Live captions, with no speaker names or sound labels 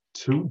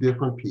two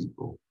different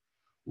people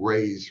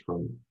raised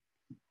from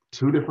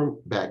two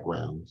different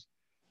backgrounds.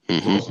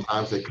 Most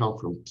times they come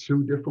from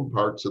two different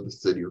parts of the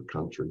city or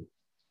country.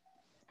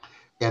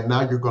 And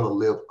now you're going to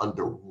live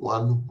under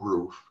one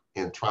roof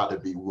and try to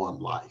be one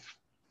life.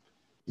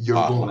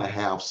 You're going to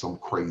have some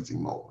crazy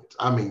moments.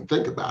 I mean,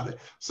 think about it.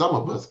 Some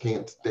of us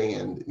can't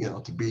stand,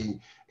 to be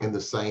in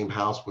the same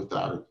house with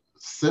our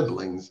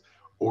siblings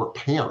or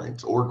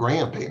parents or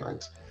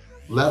grandparents,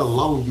 let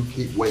alone you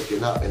keep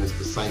waking up and it's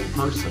the same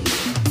person.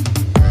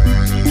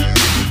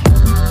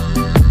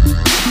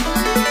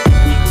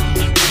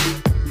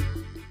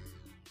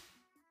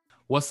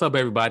 What's up,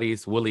 everybody?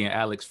 It's Willie and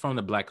Alex from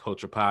the Black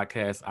Culture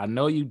Podcast. I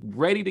know you're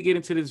ready to get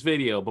into this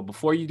video, but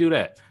before you do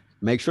that,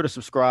 make sure to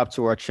subscribe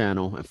to our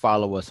channel and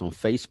follow us on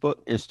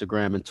Facebook,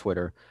 Instagram, and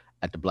Twitter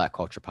at the Black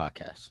Culture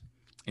Podcast.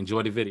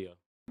 Enjoy the video.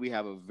 We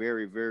have a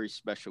very, very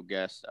special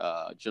guest,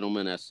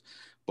 gentleman that's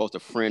both a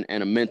friend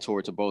and a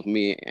mentor to both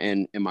me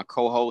and my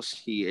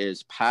co-host. He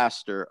is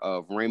pastor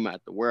of Rhema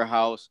at the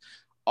Warehouse.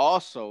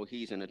 Also,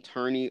 he's an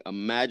attorney, a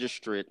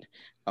magistrate,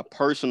 a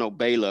personal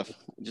bailiff,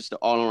 just an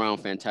all-around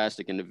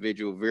fantastic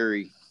individual.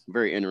 Very,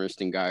 very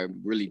interesting guy. I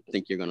really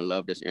think you're going to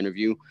love this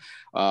interview.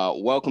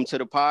 Welcome to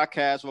the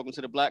podcast. Welcome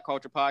to the Black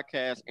Culture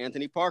Podcast,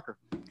 Anthony Parker.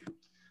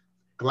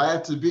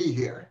 Glad to be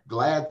here.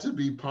 Glad to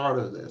be part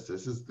of this.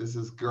 This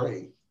is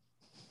great.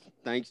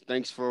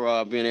 Thanks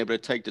for being able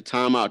to take the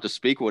time out to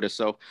speak with us.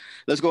 So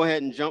let's go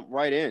ahead and jump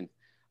right in.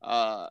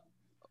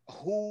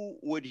 Who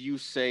would you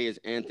say is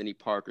Anthony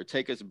Parker?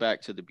 Take us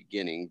back to the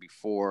beginning,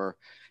 before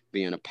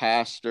being a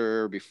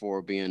pastor,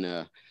 before being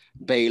a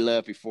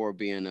bailiff, before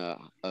being a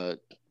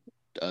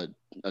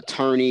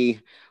attorney.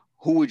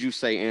 Who would you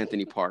say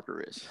Anthony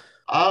Parker is?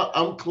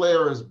 I'm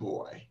Clara's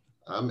boy.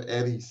 I'm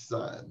Eddie's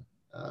son,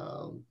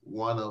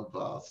 one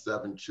of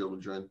 7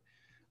 children.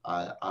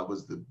 I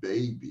was the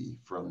baby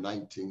from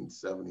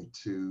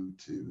 1972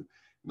 to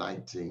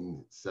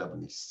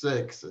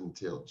 1976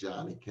 until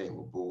Johnny came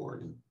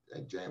aboard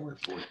at January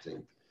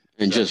 14th.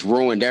 And just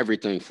ruined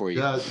everything for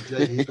you.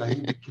 He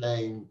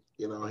became,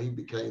 he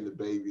became the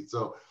baby.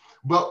 So,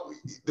 but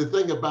the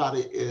thing about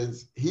it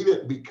is he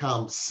didn't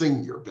become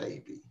senior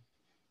baby.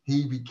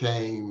 He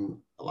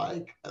became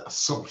like an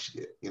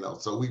associate,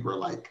 so we were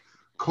like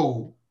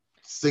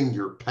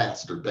co-senior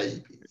pastor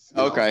babies.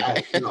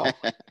 Okay.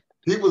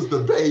 He was the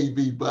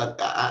baby, but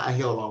I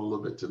held on a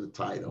little bit to the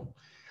title.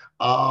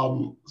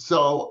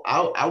 So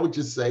I would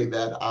just say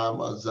that I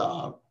was,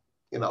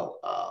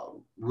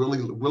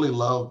 really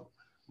love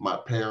my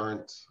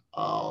parents.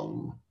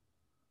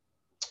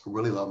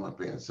 Really love my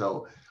parents.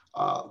 So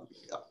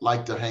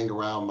like to hang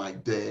around my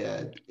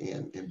dad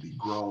and be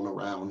grown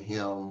around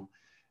him.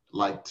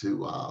 Like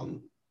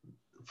to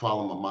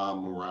follow my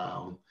mom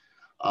around.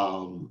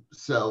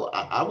 So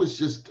I was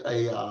just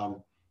a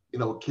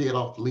kid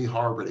off the Lee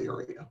Harvard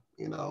area.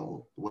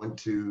 Went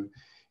to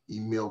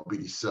Emile B.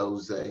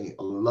 Soze.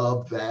 I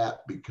love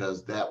that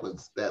because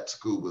that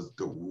school was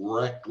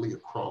directly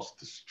across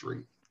the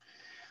street.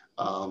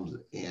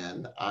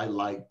 And I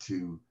like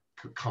to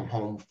come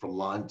home for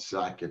lunch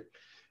so I could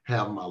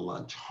have my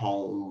lunch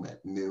home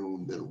at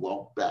noon, then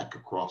walk back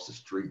across the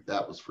street.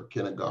 That was for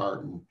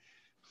kindergarten,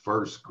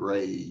 first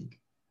grade.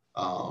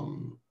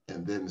 And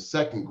then the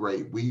second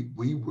grade,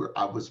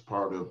 I was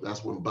part of,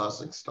 that's when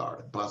busing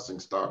started.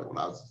 Busing started when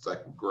I was in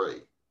second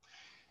grade.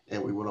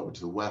 And we went over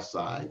to the west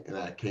side, and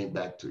I came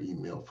back to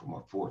Emile for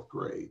my 4th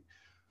grade.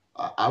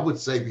 I would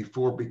say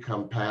before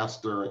become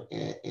pastor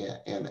and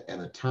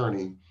an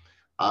attorney,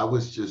 I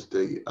was just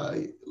a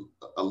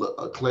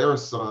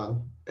Clara's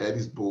son,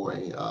 Eddie's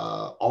boy,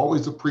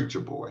 always a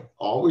preacher boy,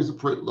 always a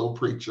little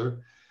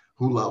preacher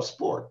who loved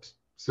sports.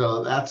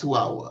 So that's who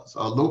I was,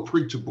 a little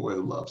preacher boy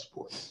who loved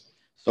sports.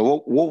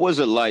 So what was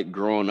it like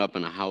growing up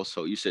in a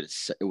household? You said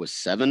it was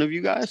 7 of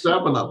you guys?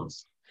 7 of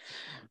us.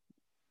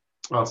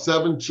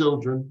 7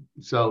 children,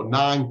 so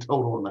 9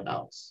 total in the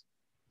house.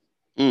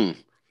 I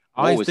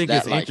always think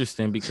it's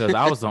interesting because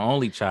I was the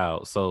only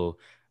child. So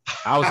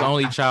I was the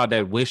only child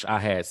that wished I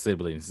had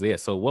siblings. Yeah.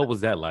 So what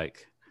was that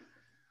like?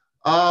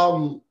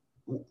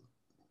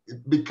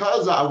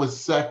 Because I was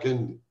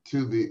second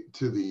to the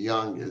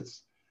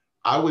youngest,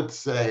 I would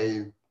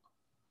say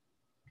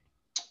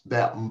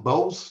that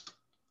most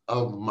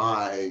of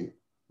my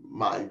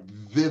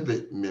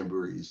vivid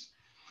memories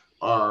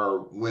are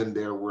when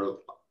there were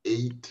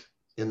 8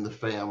 in the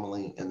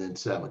family and then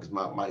 7, because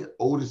my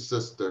oldest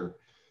sister,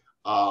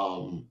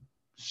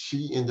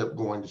 she ended up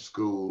going to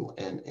school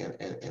and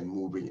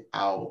moving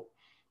out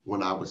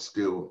when I was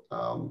still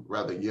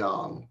rather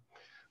young.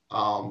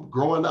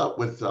 Growing up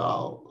with a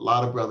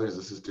lot of brothers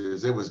and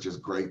sisters, it was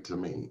just great to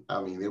me.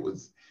 I mean, it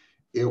was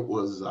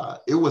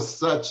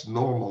such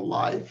normal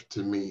life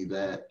to me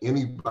that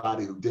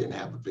anybody who didn't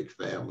have a big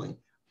family,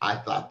 I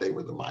thought they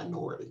were the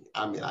minority.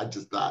 I mean, I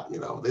just thought,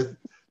 this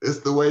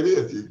is the way it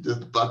is. You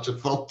just a bunch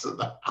of folks in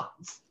the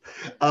house.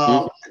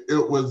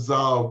 It was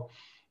a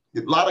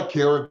lot of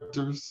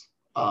characters,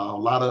 a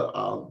lot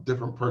of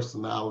different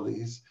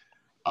personalities.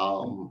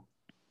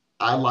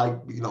 I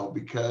like,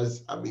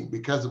 because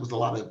it was a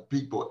lot of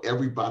people,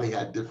 everybody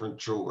had different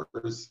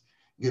chores,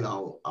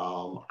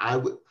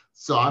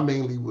 I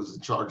mainly was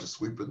in charge of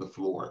sweeping the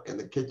floor, and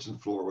the kitchen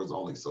floor was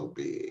only so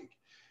big.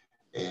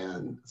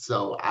 And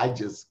so I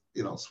just,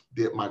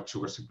 did my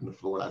chore sweeping the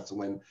floor. That's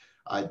when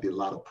I did a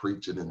lot of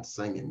preaching and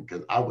singing,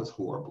 because I was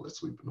horrible at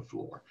sweeping the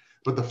floor.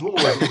 But the floor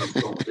was only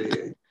so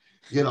big,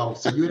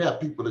 so you'd have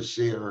people to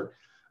share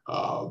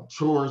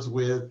chores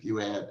with, you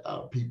had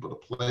people to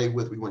play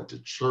with, we went to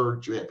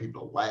church, you had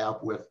people to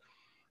laugh with.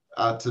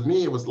 To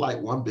me, it was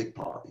like one big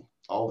party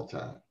all the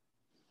time.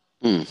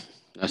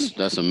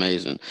 That's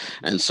amazing.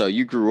 And so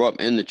you grew up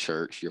in the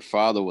church, your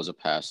father was a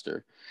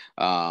pastor,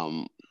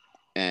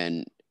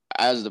 and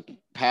as the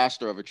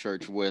pastor of a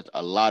church with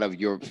a lot of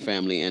your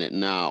family in it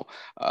now,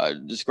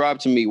 describe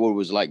to me what it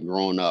was like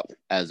growing up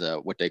as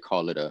what they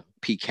call it, a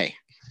PK.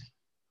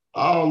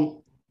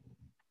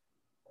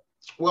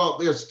 Well,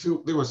 there was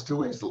two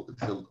ways to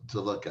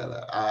look at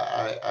it.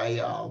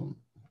 I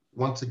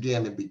once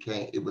again,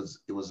 it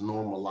was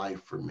normal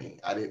life for me.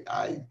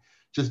 I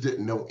just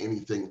didn't know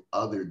anything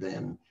other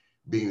than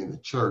being in the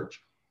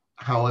church.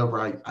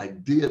 However, I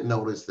did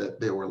notice that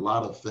there were a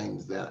lot of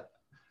things that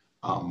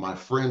my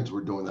friends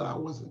were doing that I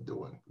wasn't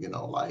doing,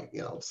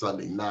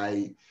 Sunday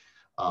night,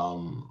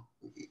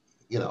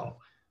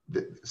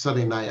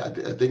 Sunday night,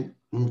 I think,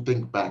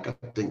 think back, I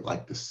think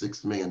like the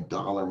 $6 Million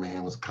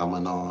Man was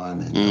coming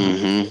on.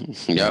 And,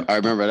 yeah, I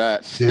remember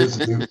that.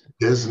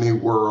 Disney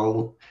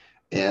World,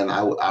 and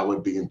I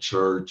would be in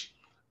church.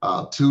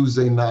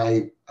 Tuesday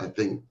night, I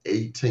think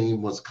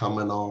A-Team was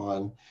coming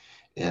on,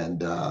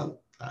 and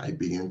I'd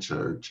be in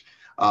church.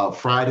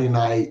 Friday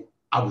night,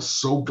 I was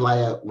so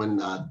glad when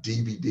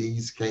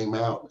DVDs came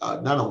out.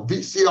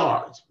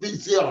 VCR.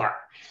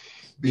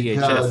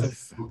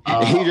 Because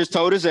he just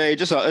told his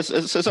age. It's all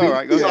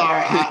right. Go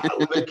ahead.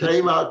 When they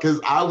came out, because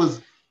I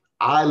love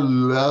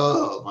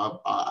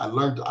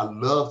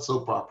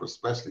soap operas,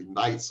 especially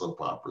night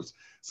soap operas.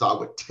 So I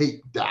would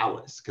tape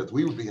Dallas, because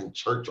we would be in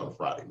church on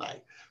Friday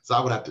night. So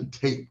I would have to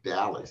tape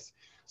Dallas.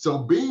 So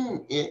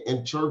being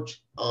in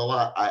church a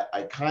lot,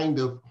 I kind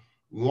of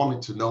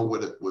wanted to know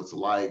what it was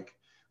like.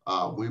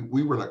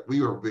 We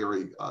were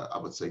very, I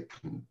would say,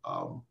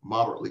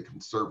 moderately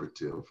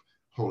conservative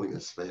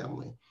holiness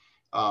family.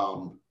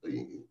 So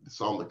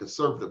on the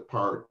conservative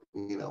part,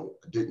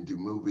 didn't do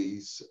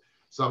movies.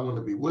 So I wanted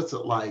to be, what's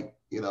it like,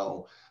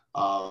 to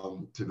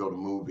go to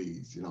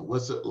movies?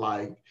 What's it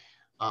like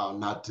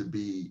not to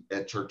be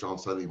at church on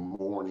Sunday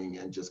morning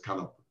and just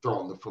kind of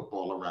throwing the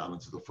football around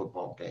until the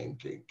football game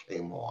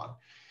came on?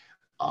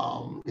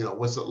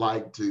 What's it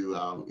like to,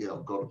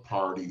 go to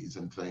parties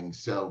and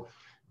things? So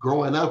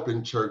growing up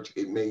in church,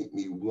 it made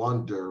me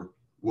wonder,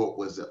 what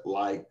was it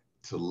like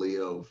to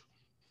live,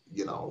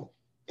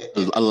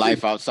 a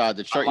life outside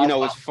the church.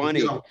 It's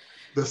funny. You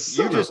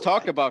just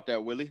talked about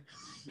that, Willie.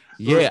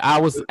 Yeah,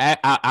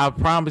 I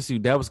promise you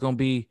that was gonna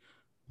be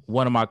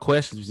one of my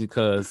questions,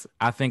 because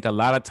I think a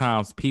lot of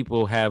times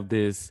people have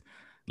this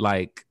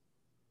like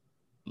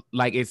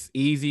it's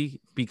easy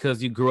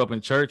because you grew up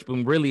in church, but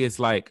really it's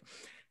like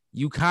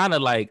you kind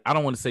of like, I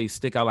don't want to say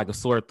stick out like a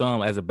sore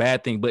thumb as a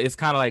bad thing, but it's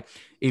kind of like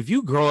if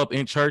you grow up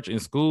in church and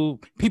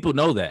school, people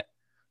know that.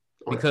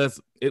 Because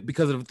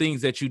of the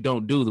things that you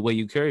don't do, the way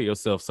you carry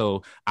yourself.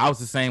 So I was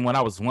the same when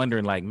I was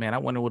wondering, like, man, I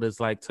wonder what it's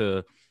like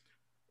to,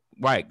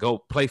 go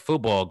play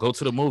football, go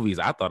to the movies.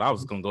 I thought I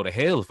was going to go to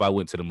hell if I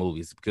went to the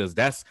movies, because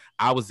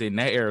I was in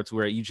that era to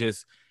where it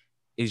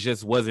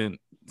just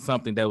wasn't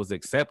something that was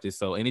accepted.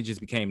 So, and it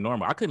just became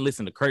normal. I couldn't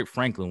listen to Kirk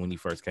Franklin when he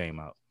first came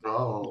out.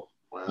 Oh,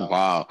 wow.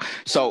 Wow.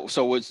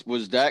 So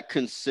was that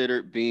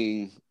considered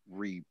being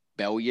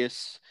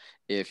rebellious?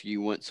 If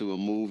you went to a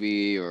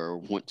movie or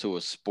went to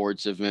a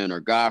sports event, or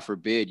God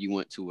forbid you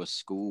went to a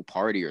school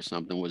party or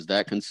something, was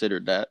that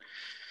considered that?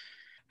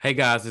 Hey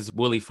guys, it's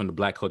Willie from the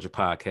Black Culture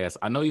Podcast.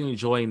 I know you're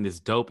enjoying this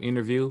dope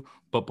interview,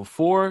 but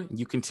before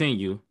you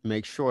continue,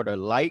 make sure to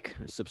like,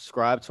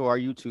 subscribe to our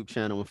YouTube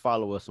channel, and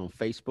follow us on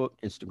Facebook,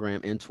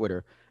 Instagram, and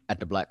Twitter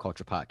at the Black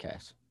Culture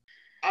Podcast.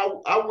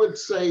 I would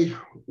say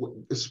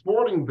the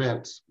sporting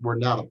events were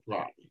not a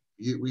problem.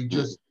 You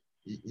just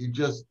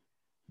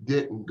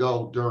didn't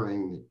go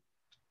during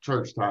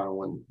church time,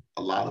 when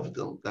a lot of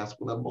them, that's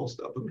when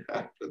most of them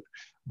happened.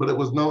 But it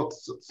was not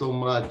so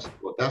much.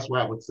 That's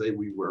why I would say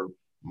we were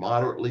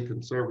moderately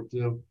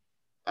conservative,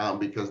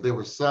 because there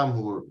were some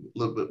who were a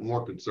little bit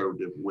more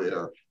conservative,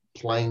 where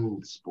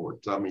playing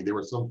sports. I mean, there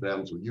were some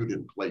families where you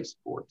didn't play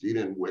sports, you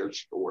didn't wear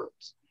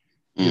shorts.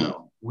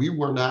 We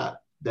were not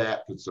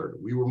that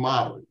conservative. We were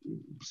moderate.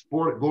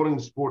 Going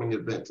to sporting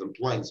events and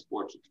playing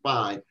sports was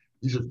fine.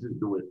 You just didn't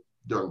do it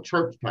during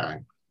church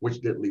time, which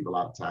didn't leave a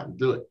lot of time to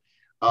do it.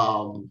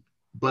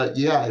 But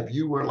yeah, if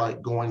you were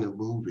like going to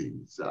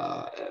movies,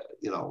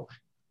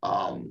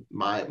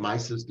 my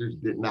sisters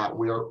did not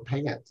wear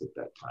pants at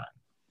that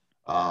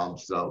time.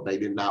 So they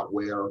did not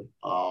wear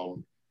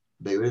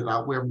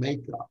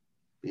makeup,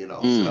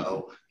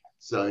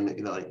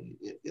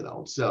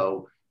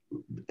 so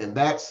and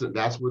that's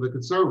where the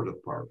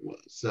conservative part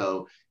was.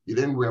 So you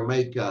didn't wear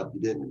makeup,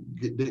 you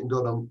didn't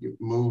go to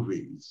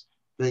movies,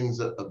 things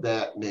of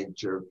that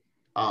nature.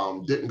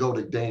 Didn't go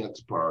to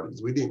dance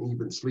parties. We didn't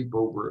even sleep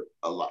over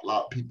a lot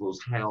of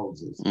people's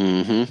houses.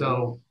 Mm-hmm.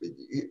 So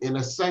in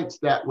a sense,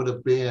 that would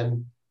have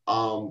been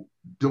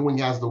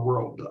doing as the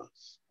world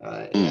does.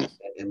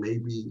 And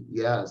maybe,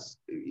 yes,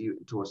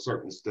 to a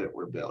certain extent,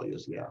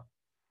 rebellious.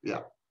 Yeah,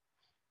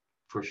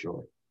 for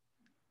sure.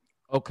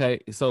 Okay,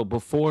 so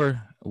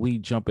before we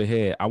jump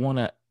ahead, I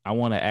wanna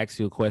ask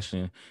you a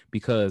question,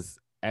 because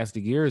as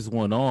the years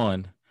went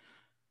on,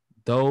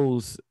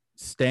 those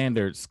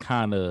standards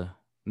kind of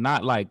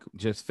not like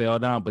just fell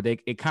down, but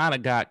it kind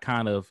of got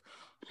kind of,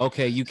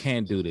 okay, you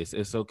can't do this.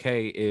 It's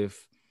okay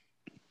if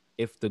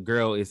the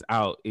girl is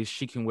out, if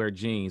she can wear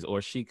jeans,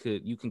 or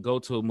you can go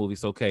to a movie.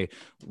 It's okay.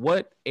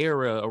 What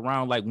era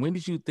around, like, when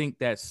did you think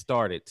that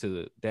started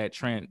to that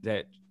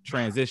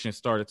transition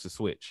started to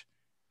switch?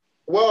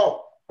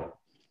 Well,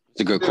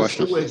 it's a good there's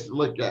question. two ways to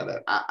look at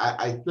it.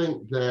 I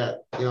think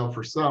that,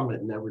 for some,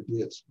 it never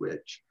did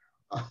switch.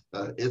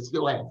 It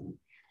still hasn't.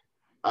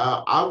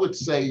 I would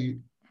say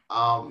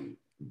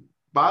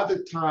by the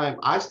time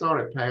I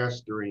started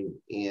pastoring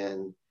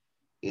in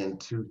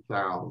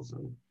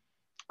 2000,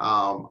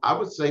 I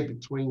would say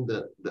between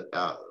the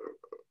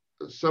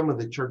some of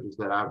the churches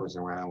that I was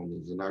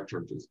around in our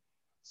churches,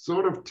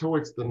 sort of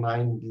towards the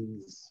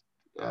 90s,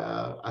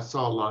 I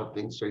saw a lot of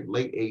things straight.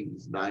 Late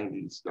 80s,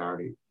 90s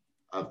started,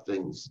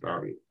 things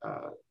started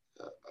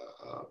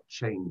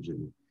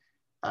changing.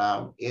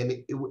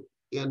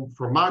 And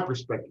from my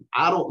perspective,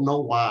 I don't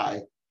know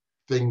why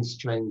things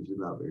change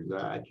in others.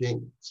 I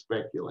can't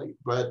speculate.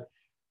 But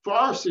for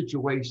our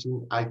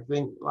situation, I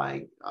think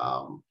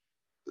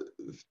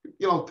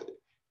you know,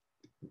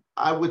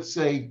 I would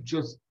say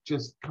just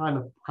kind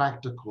of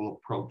practical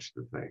approach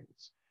to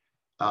things.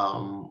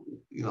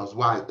 That's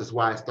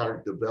why I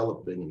started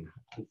developing.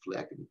 Hopefully,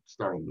 I can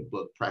start in the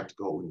book,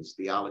 Practical Holiness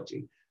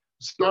Theology.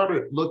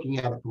 Started looking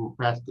at it from a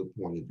practical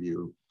point of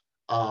view.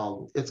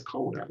 It's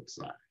cold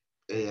outside,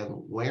 and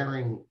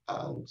wearing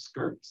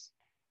skirts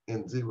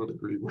in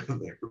 0-degree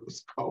weather, it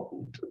was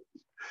cold.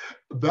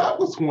 That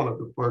was one of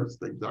the first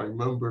things I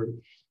remember.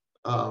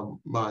 I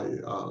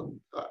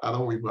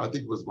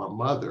think it was my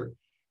mother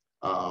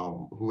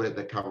who had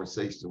that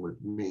conversation with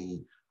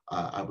me.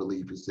 I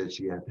believe he said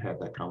she had had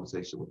that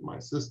conversation with my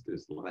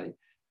sisters. Like,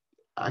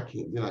 I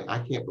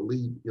can't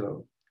believe,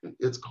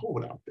 it's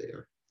cold out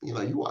there. You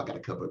all got to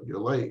cover up your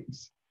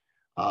legs.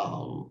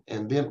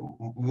 And then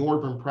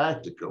more than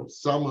practical,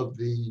 some of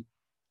the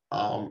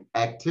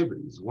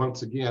activities.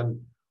 Once again,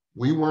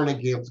 we weren't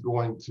against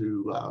going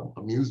to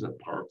amusement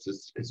parks. It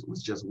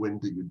was just, when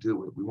do you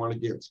do it? We weren't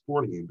against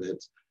sporting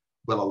events,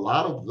 but a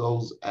lot of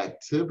those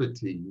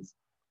activities,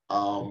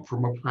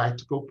 from a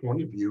practical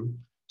point of view,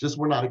 just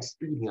were not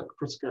expedient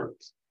for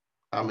skirts.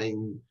 I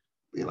mean,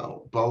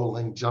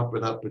 bowling,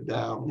 jumping up and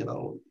down,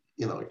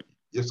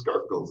 your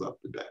skirt goes up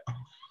and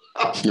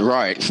down.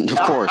 Right, of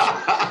course.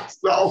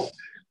 So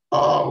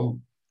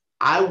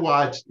I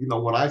watched,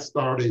 when I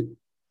started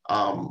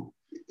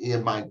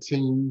in my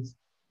teens,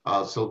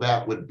 so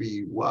that would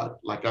be what,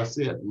 like I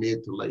said,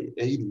 mid to late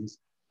 80s,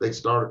 they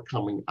started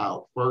coming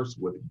out first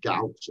with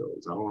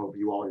gauchos. I don't know if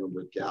you all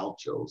remember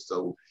gauchos.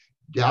 So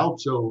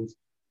gauchos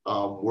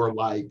were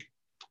like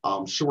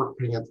short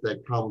pants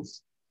that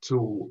comes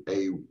to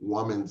a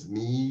woman's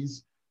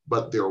knees,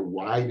 but they're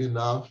wide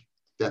enough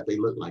that they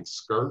look like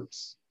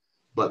skirts,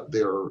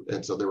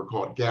 and so they were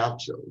called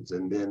gauchos.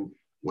 And then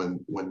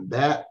when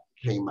that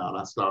came out,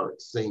 I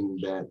started seeing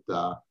that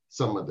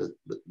some of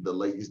the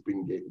ladies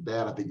being getting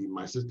that. I think even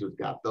my sisters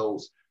got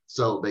those.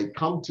 So they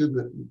come to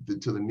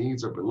the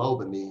knees or below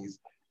the knees,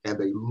 and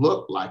they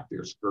look like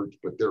they're skirts,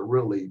 but they're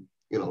really,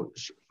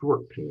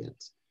 short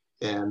pants.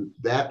 And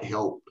that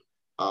helped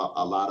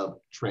a lot of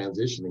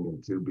transitioning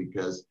into,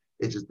 because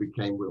it just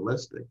became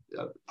realistic,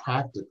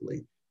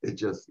 practically. It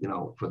just,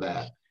 for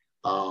that.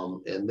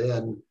 And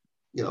then,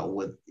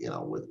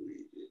 with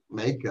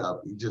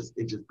makeup, it just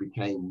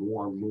became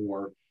more and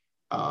more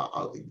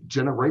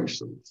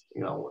generations.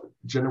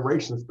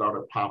 Generations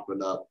started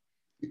popping up.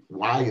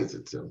 Why is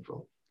it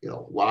sinful?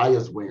 Why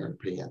is wearing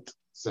pants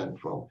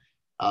sinful?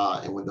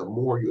 And when the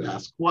more you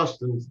ask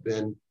questions,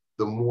 then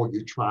the more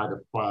you try to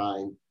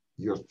find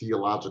your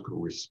theological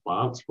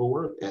response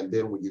for it. And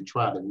then when you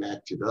try to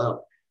match it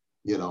up,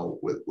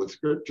 with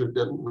scripture, it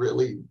doesn't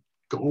really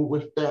go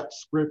with that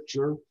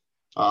scripture.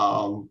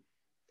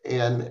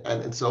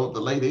 And so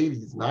the late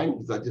 80s,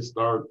 90s, I just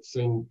started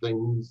seeing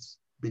things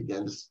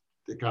begin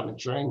to kind of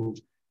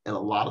change in a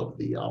lot of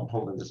the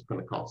Holiness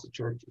Pentecostal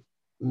churches.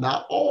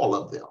 Not all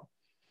of them.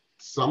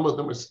 Some of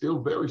them are still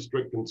very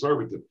strict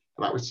conservative,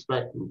 and I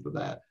respect them for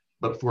that.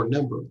 But for a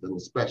number of them,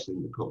 especially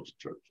in the culture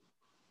church.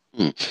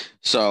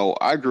 So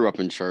I grew up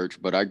in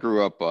church, but I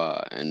grew up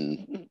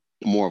in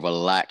more of a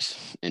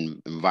lax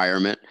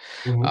environment.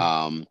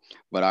 Mm-hmm.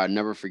 But I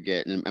never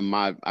forget, and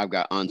I've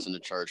got aunts in the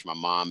church. My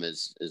mom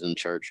is in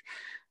church.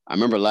 I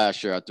remember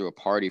last year I threw a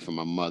party for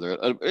my mother.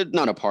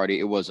 Not a party.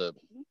 It was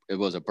it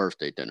was a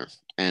birthday dinner,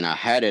 and I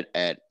had it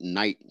at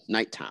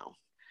Nighttown,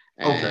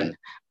 and Okay.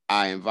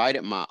 I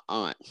invited my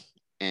aunt,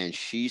 and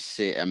she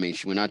said, I mean,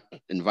 when I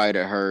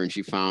invited her and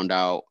she found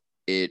out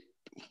it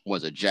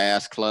was a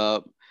jazz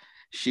club,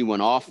 she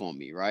went off on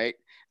me, right?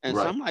 And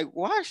so Right. I'm like,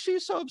 why is she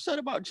so upset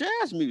about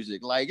jazz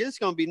music? Like, it's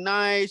gonna be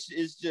nice.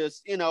 It's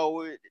just,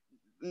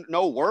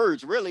 no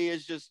words really.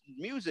 It's just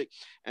music.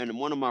 And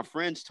one of my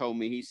friends told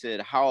me, he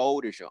said, "How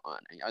old is your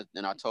aunt?"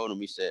 And I told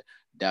him, he said,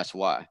 "That's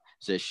why."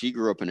 Said she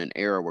grew up in an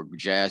era where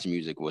jazz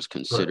music was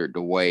Correct. considered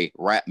the way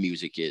rap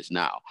music is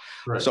now.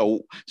 Correct.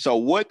 So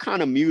what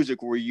kind of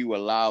music were you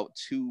allowed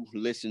to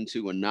listen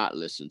to and not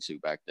listen to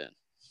back then?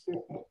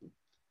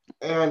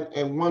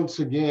 And once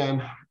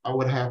again, I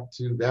would have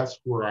to, that's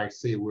where I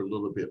say we're a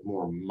little bit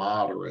more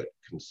moderate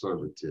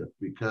conservative,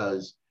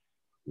 because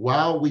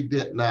while we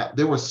did not,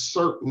 there was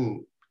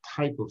certain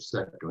type of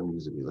secular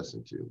music we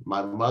listened to.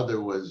 My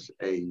mother was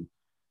a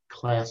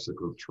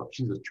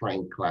she's a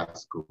trained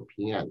classical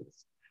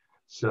pianist.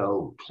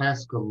 So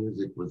classical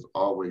music was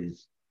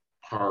always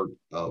part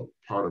of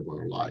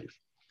our life.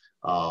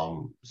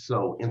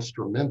 So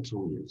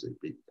instrumental music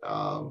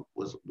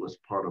was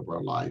part of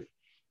our life.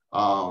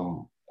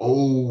 There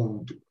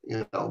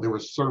were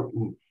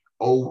certain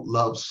old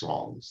love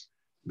songs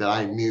that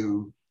I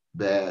knew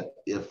that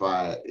if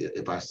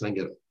I sang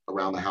it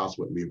around the house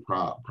would be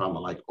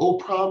problem, like, oh,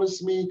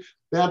 promise me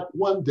that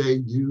one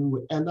day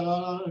you and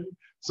I,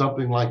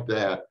 something like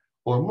that.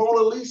 Or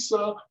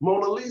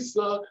Mona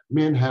Lisa,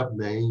 men have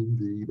named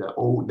thee, that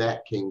old Nat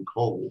King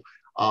Cole.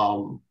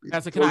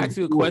 Pastor, can I ask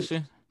you a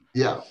question?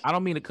 Yeah. I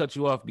don't mean to cut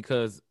you off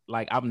because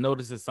like I'm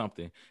noticing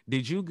something.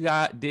 Did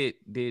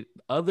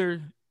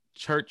other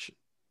church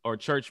or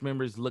church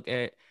members look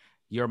at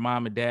your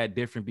mom and dad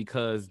different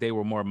because they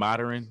were more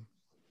modern?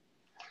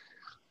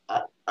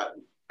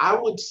 I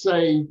would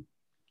say,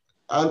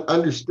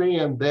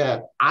 understand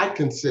that I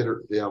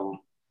considered them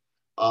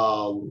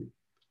um,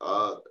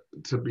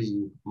 to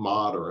be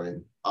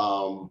modern,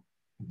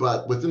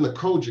 but within the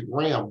Kojic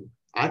realm,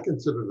 I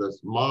consider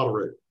us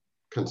moderate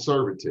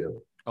conservative.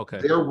 Okay.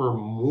 There were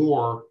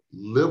more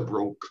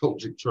liberal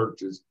Kojic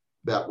churches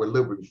that were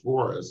liberal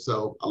before us.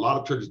 So a lot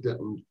of churches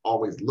didn't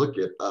always look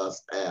at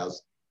us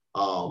as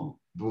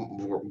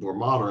more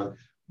modern,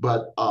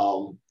 but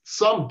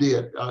some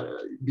did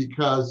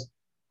because,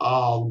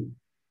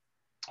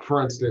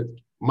 for instance,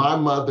 my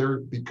mother,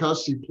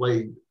 because she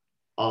played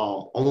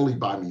only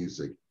by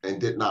music and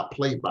did not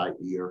play by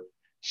ear,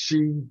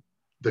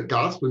 the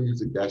gospel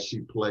music that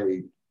she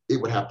played, it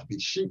would have to be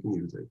sheet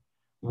music.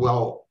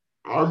 Well,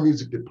 our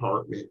music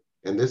department,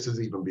 and this is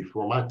even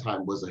before my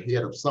time, was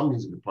ahead of some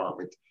music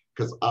departments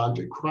because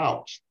Andre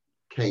Crouch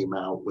came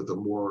out with a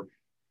more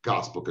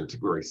gospel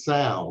contemporary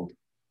sound,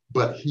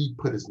 but he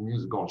put his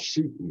music on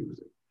sheet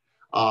music.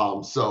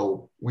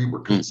 So we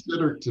were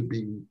considered to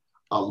be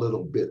a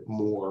little bit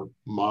more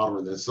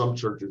modern than some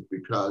churches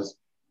because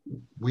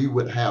we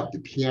would have the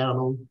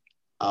piano,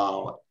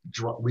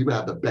 we would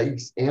have the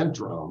bass and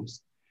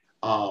drums,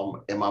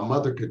 and my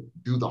mother could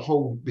do the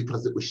whole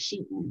because it was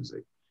sheet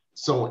music.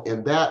 So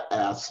in that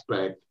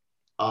aspect,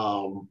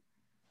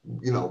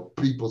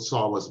 people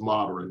saw us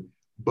modern,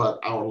 but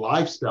our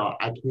lifestyle,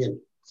 I can't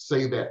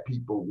say that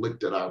people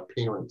looked at our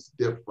parents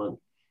different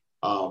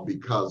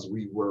because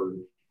we were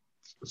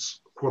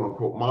quote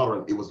unquote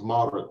modern. It was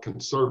moderate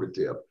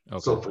conservative. Okay.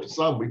 So for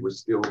some, we were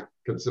still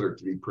considered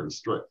to be pretty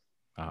strict.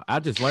 I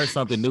just learned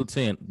something new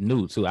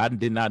too. I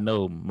did not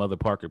know Mother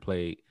Parker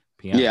played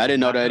piano. Yeah, I didn't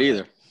know that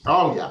either.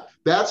 Oh yeah,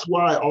 that's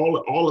why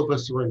all of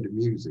us are into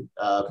music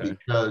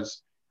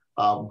because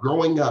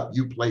growing up,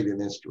 you played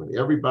an instrument.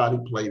 Everybody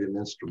played an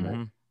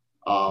instrument.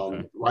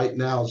 Mm-hmm. Right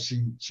now,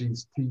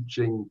 she's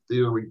teaching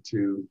theory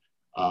to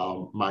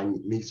my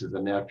nieces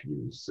and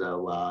nephews.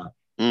 So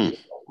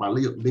my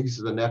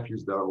nieces and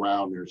nephews that are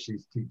around there,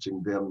 she's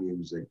teaching them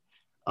music.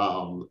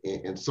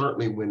 And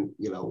certainly when,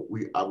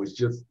 I was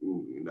just,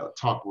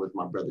 talking with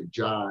my brother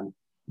John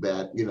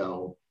that,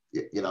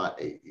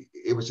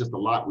 it was just a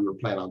lot we were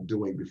planning on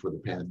doing before the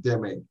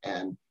pandemic.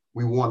 And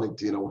we wanted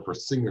to, for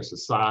senior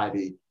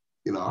society,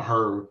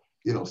 her,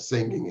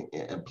 singing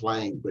and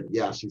playing, but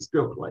yeah, she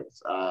still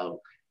plays.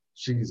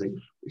 She's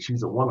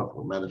a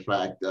wonderful, matter of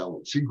fact,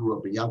 she grew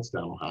up in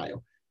Youngstown,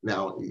 Ohio.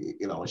 Now,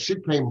 she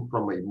came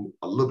from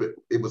a little bit,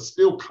 it was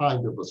still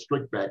kind of a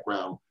strict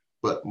background,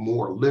 but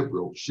more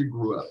liberal. She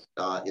grew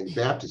up in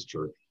Baptist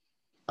church,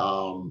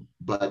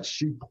 but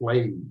she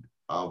played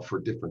for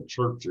different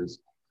churches,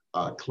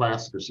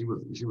 classical.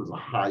 She was a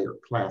higher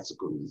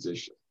classical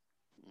musician.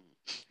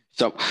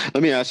 So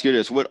let me ask you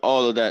this: with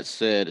all of that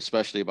said,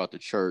 especially about the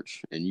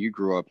church, and you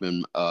grew up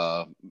in,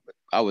 I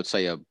would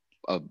say a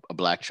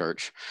Black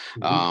church.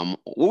 Mm-hmm.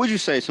 What would you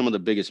say some of the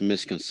biggest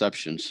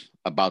misconceptions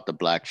about the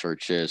Black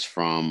church is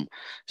from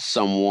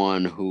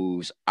someone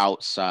who's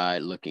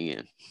outside looking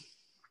in?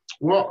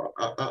 Well,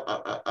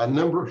 a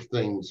number of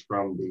things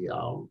from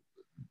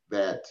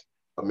that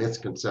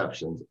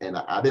misconceptions, and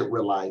I didn't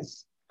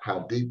realize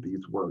how deep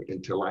these were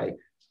until I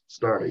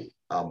started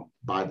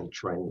Bible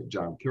training with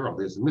John Carroll.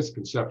 There's a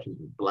misconception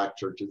that Black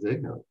church is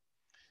ignorant.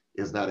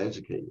 is not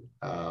educated.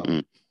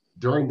 Mm.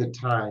 During the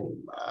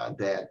time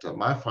that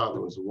my father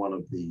was one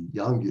of the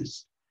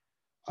youngest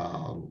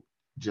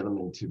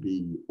gentlemen to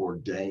be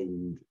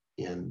ordained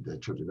in the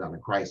Church of God in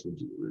Christ,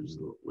 which is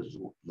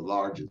the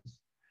largest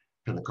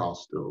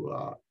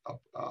Pentecostal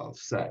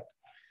sect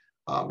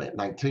at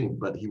 19,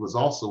 but he was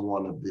also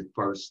one of the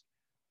first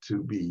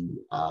to be,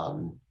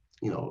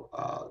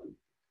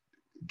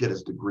 get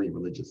his degree in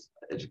religious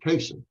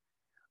education.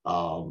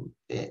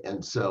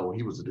 And so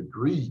he was a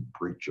degree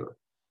preacher.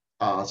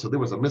 So there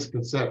was a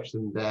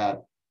misconception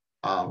that,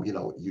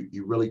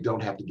 you really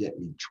don't have to get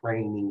any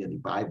training, any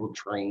Bible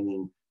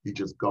training. You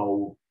just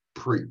go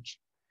preach.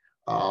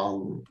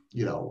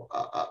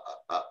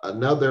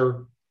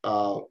 Another,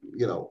 so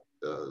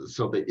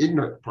the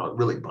ignorant part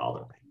really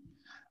bothered me.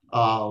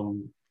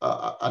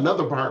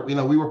 Another part,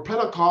 we were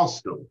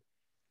Pentecostal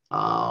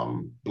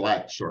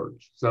Black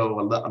church. So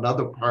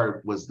another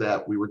part was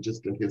that we were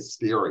just in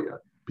hysteria.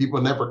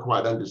 People never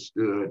quite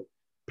understood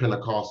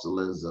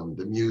Pentecostalism,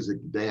 the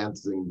music, the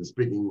dancing, the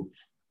speaking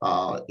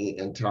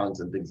in tongues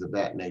and things of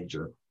that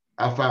nature.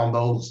 I found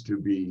those to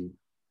be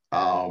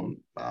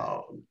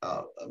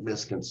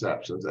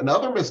misconceptions. And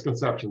other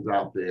misconceptions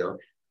out there,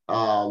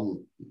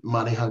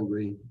 money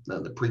hungry,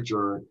 the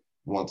preacher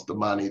wants the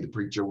money, the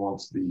preacher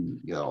wants the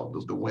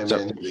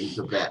women, things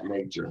of that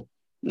nature.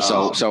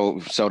 So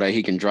that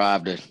he can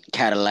drive the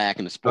Cadillac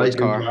and the sports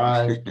car.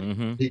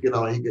 He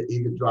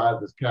can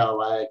drive this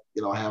Cadillac,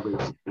 have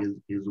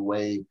his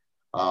way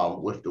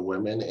with the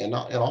women, and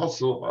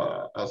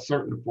also a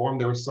certain form.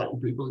 There were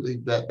certain people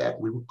that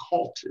we were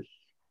cultish.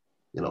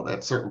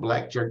 That certain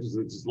Black churches,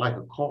 it's just like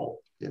a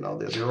cult. They're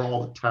there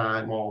all the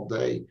time, all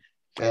day,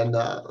 and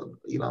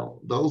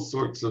those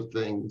sorts of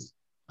things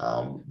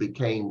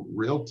became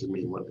real to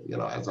me when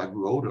as I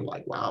grew older.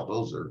 Like, wow,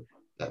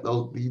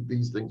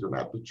 these things are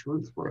not the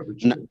truth for every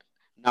church.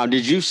 Now,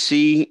 did you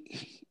see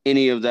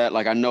any of that?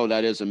 Like, I know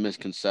that is a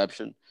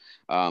misconception.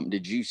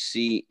 Did you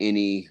see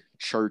any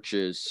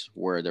churches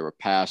where there were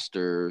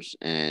pastors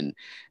and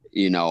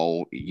you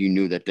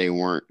knew that they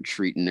weren't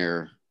treating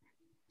their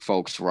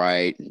folks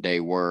right? They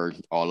were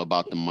all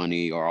about the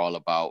money or all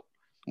about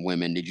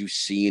women. Did you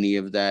see any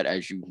of that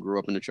as you grew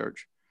up in the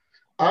church?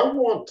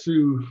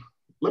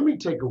 Let me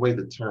take away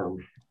the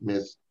term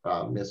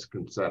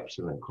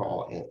misconception and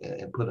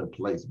put in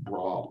place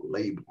broad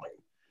labeling,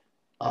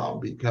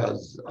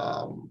 because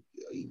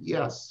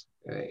yes,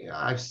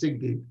 I've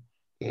seen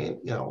it,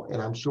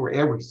 and I'm sure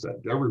every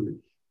sect, every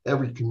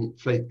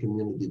faith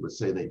community would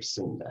say they've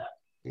seen that,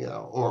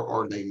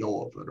 or they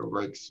know of it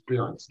or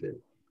experienced it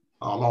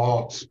on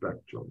all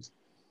spectrums.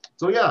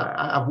 So yeah,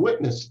 I've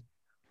witnessed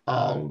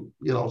some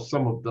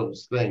of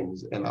those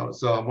things, and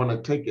so I want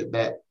to take it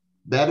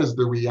that is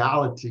the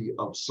reality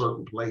of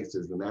certain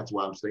places, and that's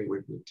why I'm staying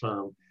away from the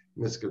term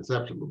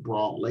misconception, but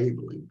broad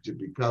labeling,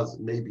 because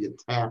maybe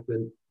it's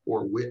happened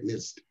or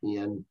witnessed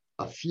in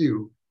a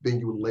few, then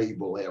you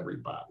label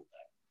everybody.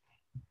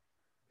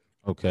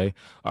 Okay.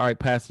 All right,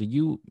 Pastor,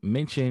 you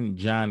mentioned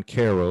John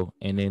Carroll,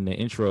 and in the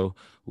intro,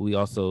 we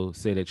also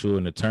said that you're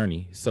an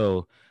attorney.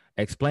 So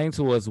explain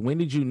to us, when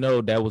did you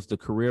know that was the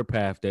career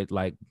path, that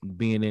like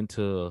being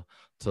into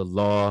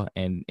law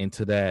and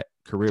into that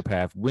career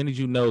path? When did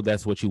you know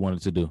that's what you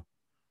wanted to do?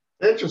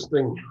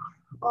 Interesting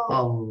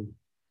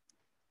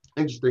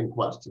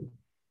question.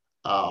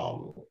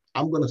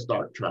 I'm going to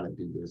start trying to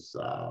do this.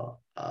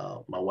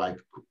 My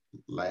wife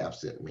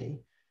laughs at me.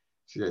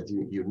 She says,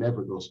 you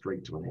never go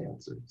straight to an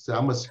answer. So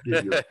I'm going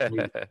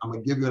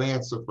to give you an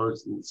answer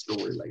first and the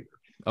story later.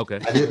 Okay.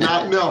 I did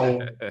not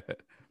know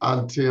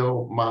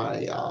until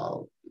my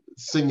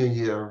senior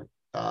year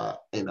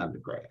in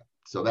undergrad.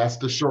 So that's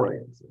the short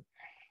answer.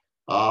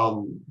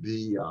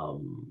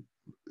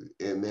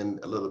 And then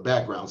a little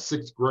background,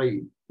 6th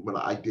grade, when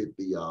I did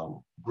the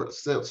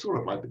sort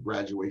of like the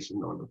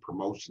graduation or the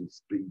promotion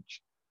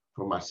speech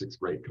for my 6th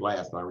grade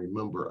class. And I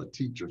remember a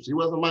teacher, she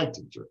wasn't my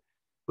teacher,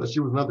 but she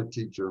was another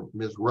teacher,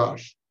 Ms.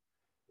 Rush.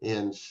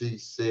 And she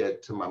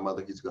said to my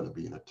mother, he's going to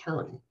be an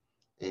attorney.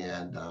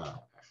 And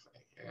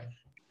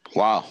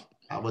wow.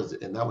 that was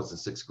in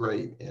 6th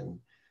grade.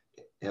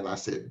 And I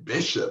said,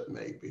 bishop,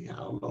 maybe. I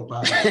don't know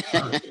about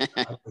that.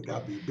 I think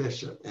I'll be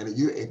bishop.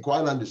 And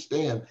quite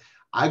understand,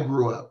 I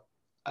grew up,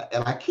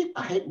 and I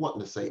hate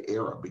wanting to say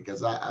era,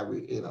 because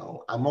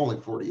I'm only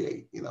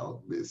 48.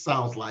 It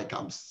sounds like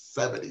I'm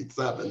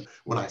 77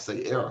 when I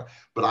say era.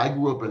 But I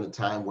grew up in a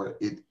time where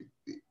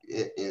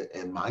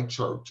in my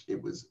church, it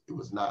was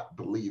not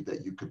believed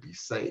that you could be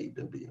saved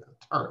and be an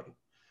attorney.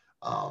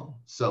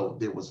 So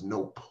there was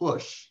no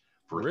push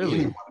for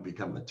anyone to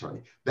become an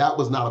attorney. That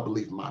was not a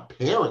belief my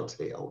parents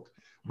held,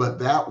 but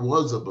that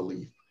was a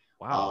belief.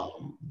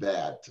 Wow.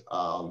 That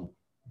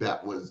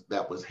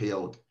was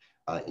held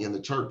in the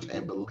church.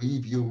 And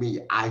believe you me,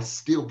 I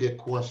still get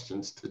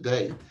questions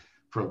today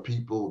from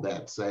people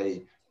that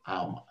say,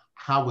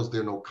 how was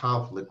there no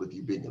conflict with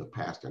you being a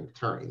pastor and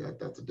attorney?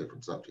 That's a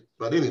different subject.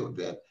 But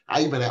anyway,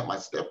 I even had my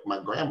step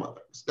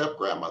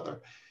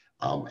grandmother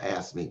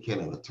asked me,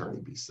 can an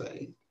attorney be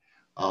saved?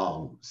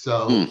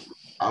 So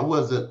I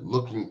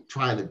wasn't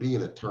trying to be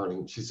an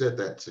attorney. She said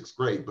that in 6th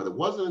grade, but it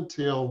wasn't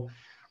until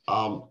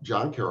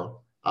John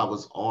Carroll, I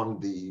was on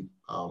the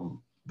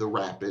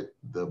Rapid,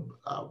 the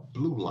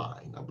Blue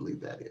Line, I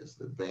believe that is,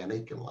 the Van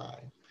Aken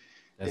line.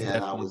 That's And I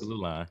definitely was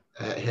Blue Line.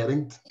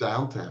 heading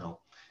downtown.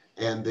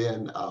 And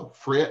then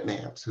Fred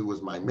Nance, who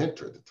was my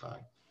mentor at the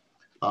time,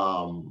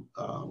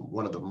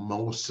 one of the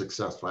most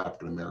successful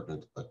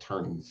African-American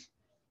attorneys,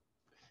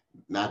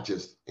 not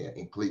just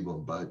in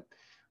Cleveland, but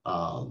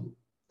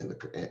in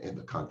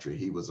the country.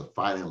 He was a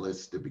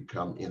finalist to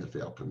become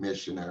NFL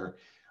commissioner.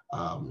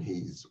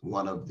 He's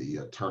one of the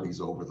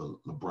attorneys over the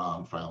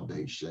LeBron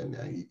Foundation.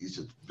 He's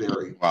just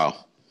very,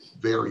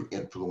 very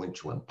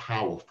influential and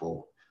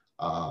powerful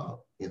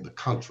in the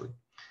country.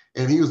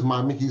 And he's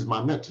my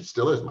mentor,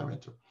 still is my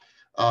mentor.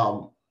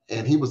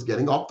 And he was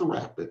getting off the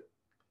Rapid.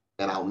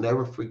 And I'll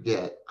never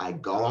forget, I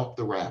got off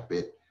the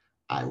Rapid.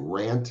 I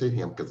ran to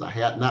him because I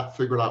had not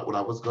figured out what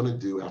I was going to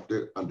do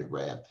after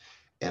undergrad.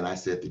 And I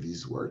said to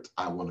these words,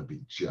 I want to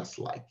be just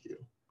like you.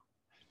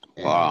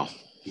 And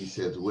he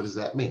says, what does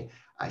that mean?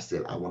 I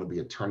said, I want to be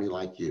an attorney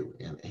like you.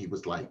 And he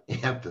was like,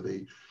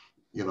 Anthony,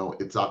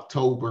 it's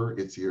October.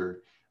 It's your,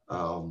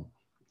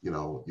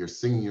 your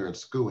senior year in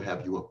school.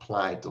 Have you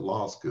applied to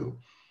law school?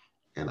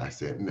 And I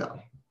said, no.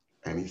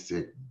 And he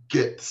said,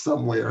 get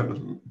somewhere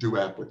and do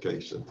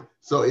applications.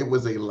 So it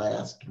was a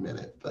last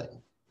minute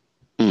thing.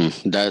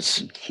 That's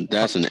an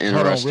interesting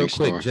Hold on, real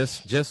story. quick,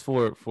 just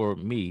for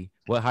me,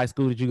 what high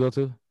school did you go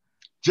to?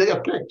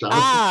 JFK, Jonathan.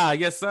 Ah,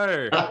 yes,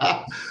 sir.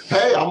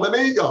 Hey, I'm an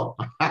ego.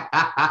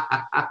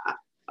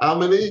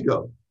 I'm an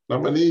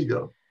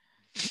ego.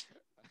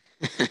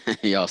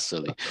 Y'all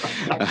silly.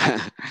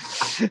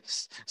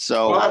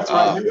 So well, that's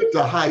right. You went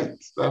to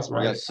Heights. That's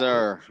right. Yes,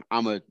 sir.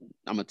 I'm a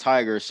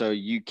Tiger, so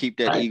you keep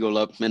that eagle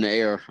up in the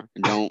air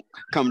and don't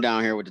come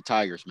down here with the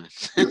Tigers, man.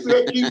 You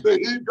said keep the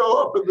eagle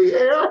up in the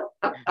air?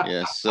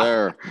 Yes,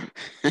 sir.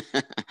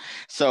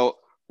 So,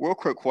 real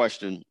quick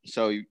question.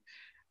 So,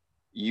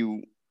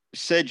 you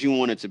said you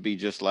wanted to be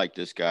just like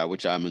this guy,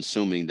 which I'm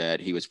assuming that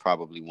he was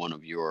probably one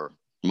of your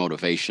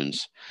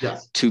motivations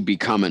to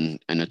becoming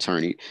an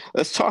attorney.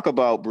 Let's talk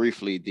about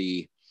briefly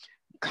the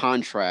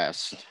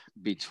contrast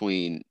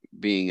between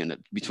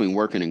between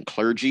working in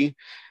clergy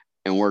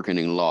and working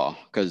in law,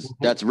 because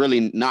that's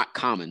really not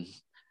common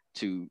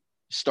to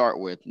start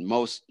with.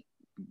 Most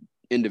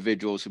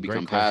individuals who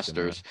become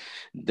pastors,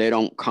 they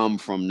don't come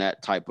from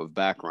that type of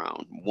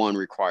background. One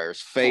requires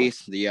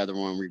faith, the other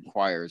one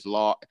requires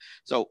law.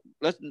 So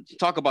let's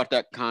talk about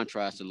that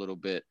contrast a little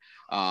bit.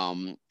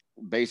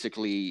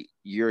 Basically,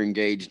 you're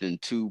engaged in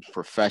two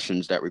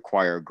professions that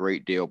require a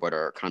great deal, but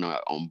are kind of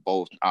on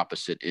both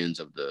opposite ends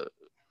of the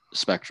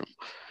spectrum.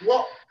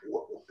 Well,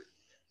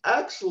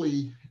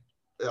 actually,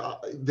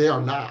 they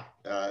are not,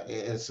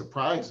 and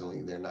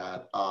surprisingly, they're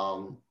not.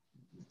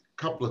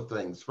 Couple of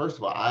things. First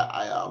of all,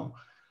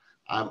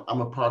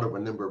 I'm a part of a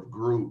number of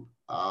groups,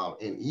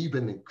 and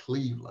even in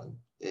Cleveland,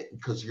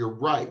 because you're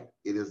right,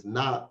 it is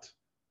not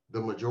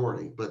the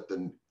majority, but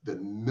the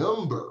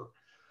number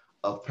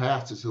of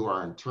pastors who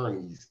are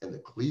attorneys in the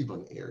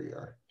Cleveland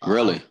area.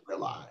 Really?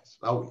 Realize.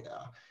 Oh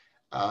yeah.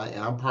 And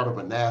I'm part of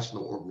a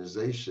national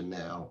organization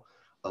now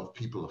of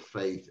people of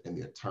faith and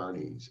the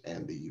attorneys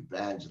and the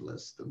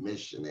evangelists, the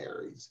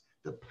missionaries,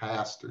 the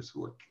pastors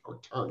who are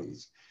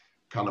attorneys.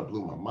 Kind of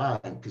blew my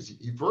mind, because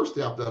you first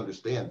have to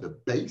understand the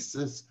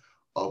basis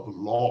of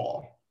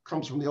law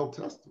comes from the Old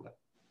Testament.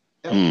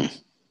 You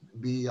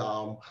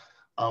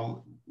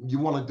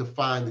want to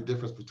define the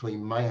difference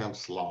between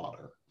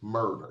manslaughter,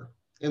 murder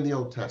in the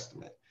Old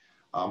Testament.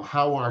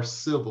 How are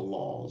civil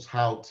laws,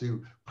 how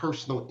to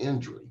personal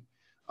injury,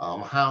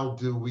 how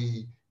do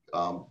we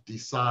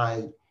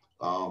decide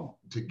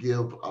to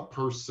give a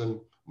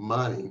person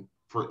money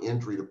for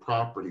injury to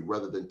property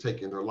rather than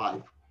taking their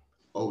life?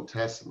 Old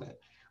Testament.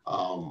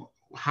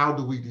 How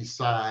do we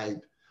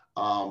decide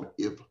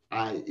if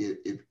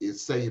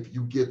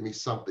you give me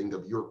something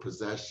of your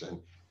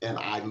possession and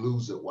I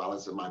lose it while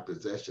it's in my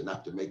possession, I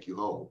have to make you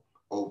whole?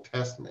 Old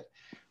Testament.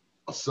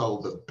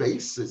 So the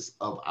basis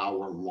of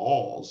our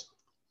laws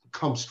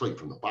comes straight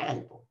from the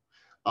Bible,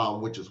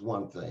 which is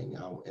one thing.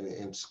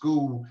 In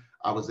school,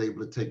 I was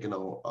able to take a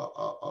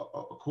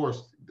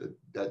course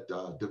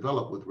that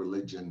developed with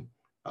religion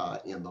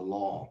in the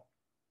law.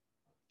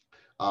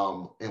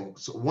 And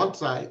so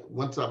once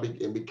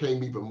it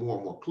became even more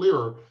and more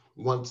clearer,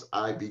 once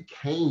I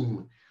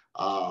became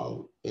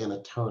an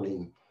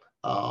attorney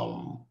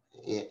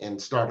and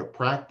started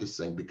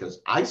practicing, because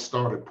I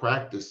started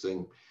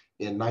practicing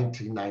in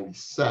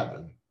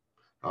 1997.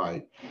 All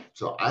right.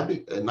 So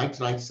in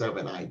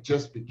 1997, I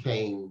just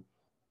became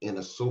an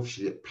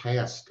associate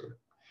pastor.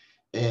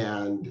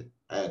 And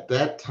at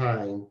that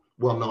time,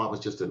 well, no, I was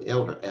just an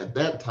elder. At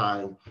that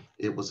time,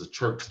 it was a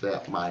church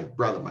that my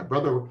brother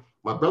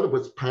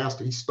was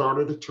pastor. He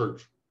started a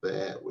church,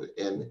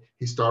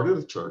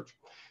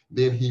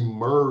 Then he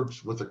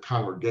merged with a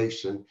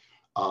congregation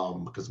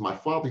because my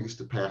father used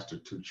to pastor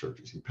two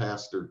churches. He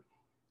pastored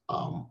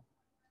a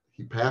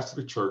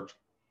church,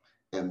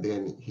 and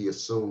then he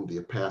assumed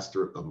the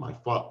pastor of my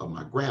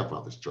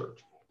grandfather's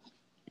church.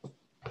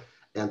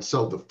 And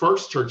so the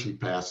first church he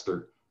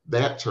pastored,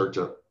 that church,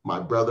 my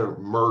brother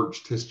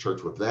merged his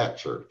church with that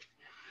church.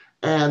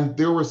 And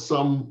there were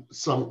some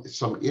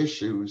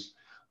issues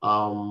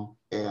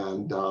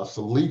and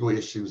some legal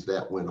issues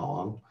that went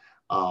on,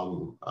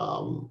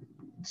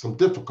 some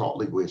difficult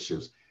legal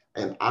issues.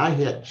 And I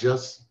had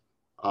just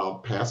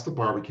passed the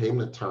bar,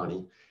 became an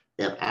attorney,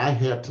 and I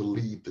had to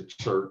lead the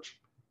church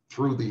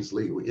through these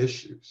legal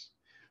issues.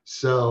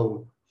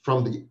 So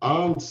from the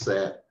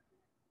onset,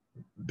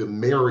 the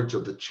marriage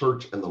of the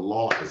church and the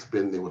law has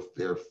been there with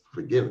their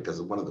forgiven,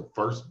 because one of the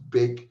first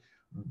big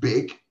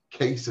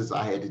cases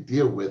I had to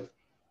deal with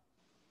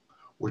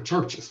were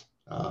churches.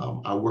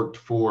 I worked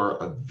for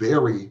a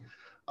very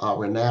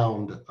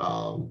renowned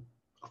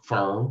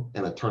firm,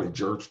 an attorney,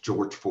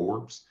 George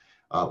Forbes.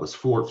 It was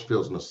Forbes,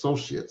 Fields and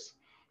Associates,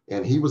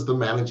 and he was the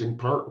managing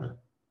partner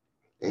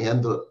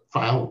and the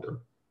founder.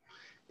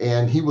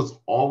 And he was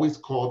always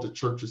called to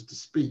churches to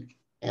speak,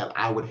 and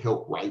I would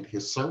help write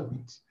his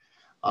sermons.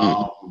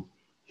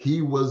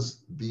 He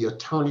was the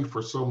attorney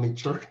for so many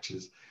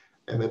churches.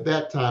 And at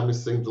that time, it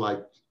seemed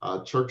like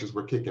churches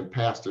were kicking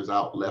pastors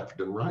out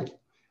left and right.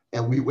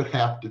 And we would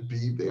have to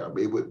be there.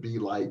 It would be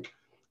like,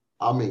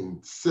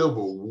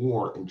 civil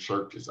war in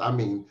churches.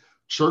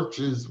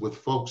 Churches with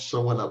folks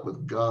showing up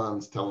with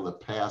guns, telling the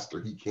pastor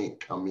he can't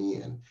come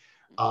in.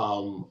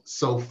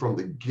 So from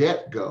the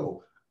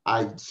get-go,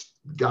 I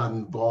got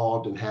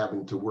involved in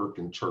having to work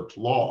in church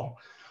law.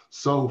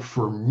 So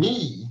for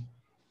me,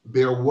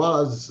 there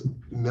was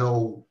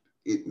no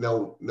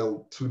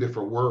two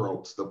different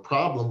worlds. The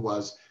problem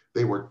was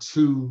they were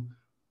two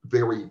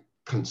very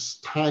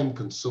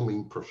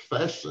time-consuming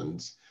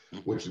professions,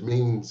 which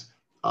means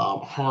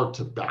hard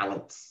to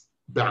balance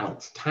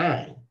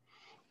time.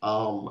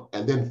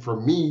 And then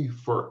for me,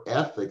 for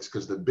ethics,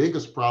 because the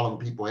biggest problem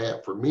people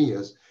had for me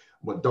is,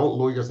 well, don't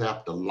lawyers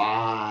have to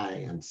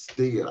lie and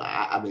steal?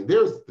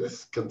 There's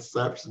this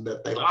conception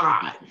that they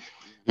lie.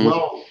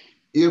 Well,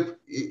 if,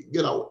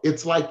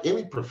 it's like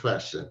any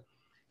profession.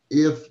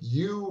 If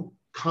you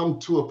come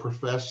to a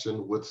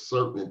profession with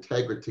certain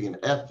integrity and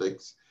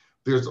ethics,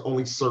 there's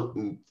only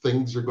certain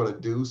things you're going to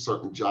do,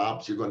 certain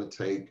jobs you're going to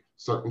take,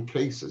 certain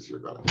cases you're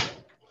going to make.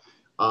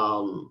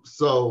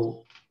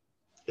 So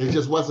it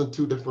just wasn't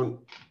two different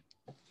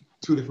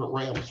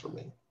realms for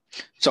me.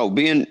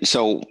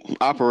 So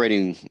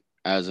operating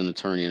as an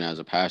attorney and as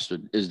a pastor,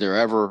 is there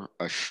ever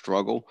a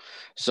struggle?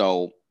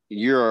 So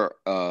you're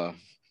a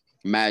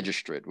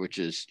magistrate, which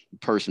is a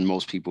person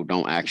most people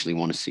don't actually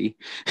want to see.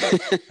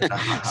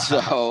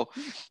 So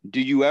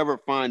do you ever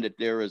find that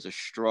there is a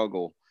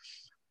struggle,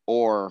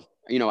 or,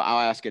 I'll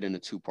ask it in a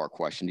two-part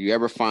question. Do you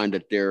ever find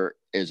that there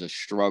is a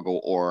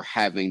struggle, or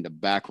having the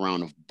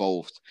background of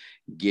both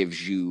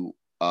gives you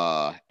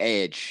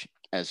edge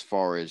as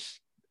far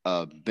as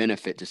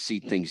benefit to see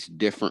things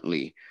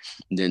differently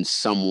than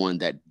someone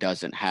that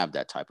doesn't have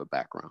that type of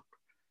background?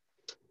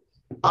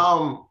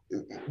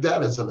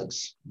 That is a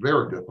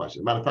very good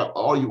question. Matter of fact,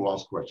 all you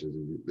all's questions,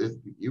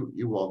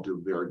 you all do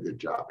a very good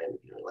job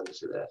interviewing. Let me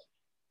say that.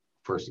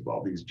 First of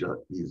all, these are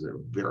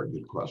very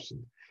good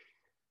questions.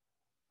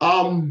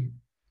 A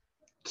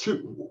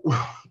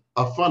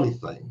funny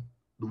thing,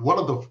 one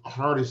of the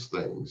hardest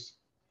things,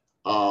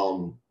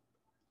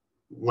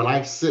 when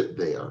I sit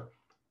there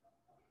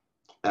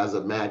as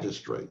a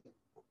magistrate,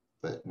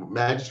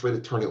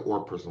 attorney,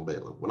 or personal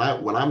bailiff, when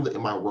I'm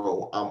in my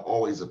role, I'm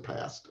always a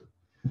pastor.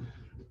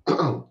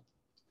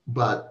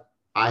 But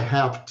I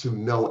have to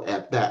know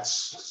at that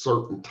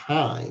certain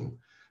time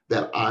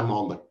that I'm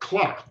on the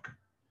clock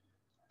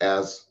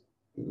as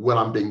what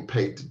I'm being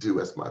paid to do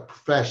as my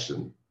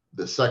profession,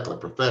 the secular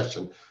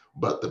profession,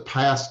 but the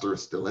pastor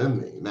is still in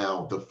me.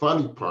 Now, the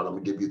funny part, I'm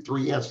gonna give you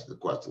 3 answers to the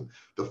question.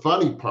 The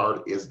funny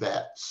part is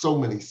that so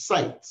many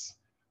saints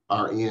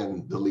are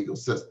in the legal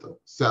system.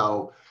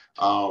 So,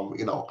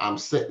 I'm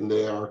sitting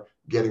there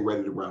getting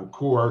ready to run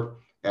court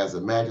as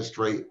a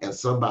magistrate, and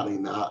somebody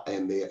in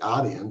the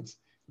audience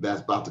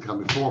that's about to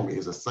come before me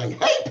is a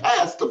saint. Hey,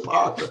 Pastor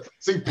Parker.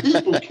 See,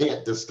 people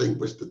can't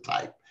distinguish the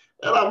type.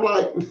 And I'm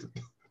like,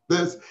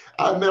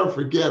 I'll never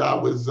forget, I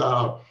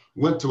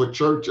went to a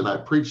church and I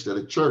preached at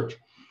a church,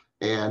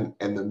 and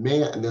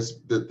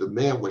the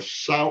man was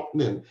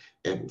shouting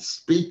and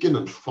speaking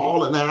and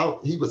falling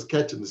out. He was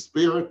catching the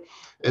spirit.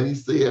 And he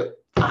said,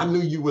 I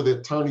knew you were the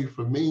attorney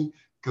for me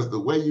because the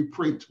way you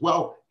preach.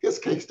 Well, his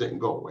case didn't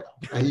go well.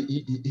 And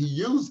he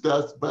used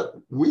us, but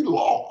we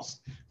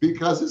lost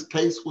because his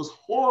case was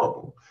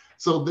horrible.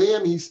 So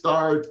then he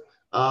started,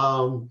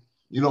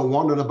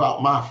 wondering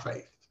about my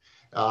faith.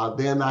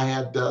 Then I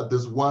had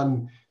this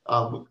one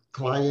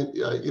client,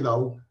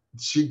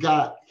 she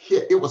got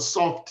hit. It was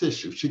soft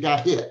tissue. She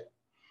got hit,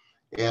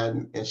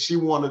 and she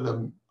wanted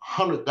a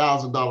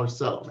 $100,000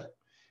 settlement.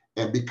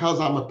 And because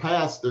I'm a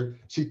pastor,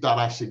 she thought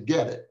I should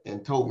get it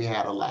and told me I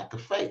had a lack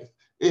of faith.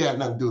 It had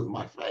nothing to do with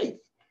my faith.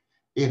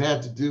 It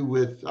had to do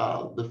with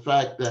the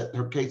fact that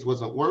her case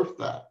wasn't worth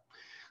that.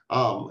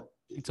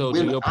 He told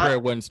you your prayer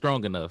wasn't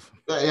strong enough.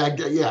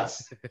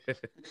 Yes.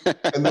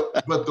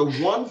 But the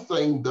one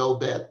thing though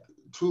that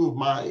two of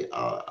my,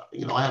 I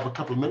have a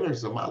couple of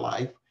ministers in my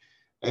life,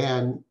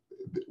 and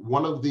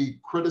one of the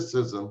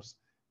criticisms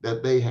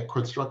that they had,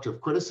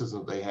 constructive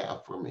criticism they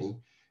have for me,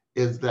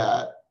 is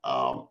that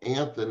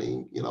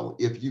Anthony,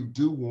 if you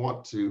do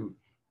want to,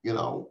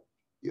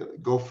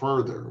 go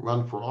further,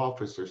 run for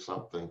office or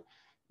something,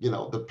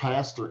 the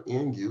pastor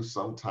in you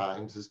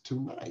sometimes is too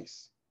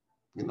nice,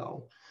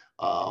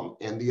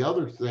 and the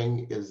other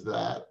thing is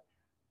that,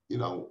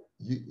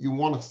 you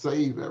want to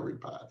save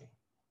everybody.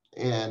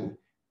 And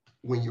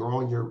when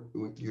you're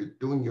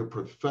doing your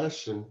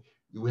profession,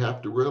 you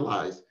have to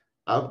realize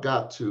I've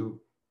got to,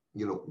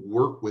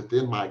 work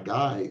within my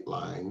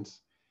guidelines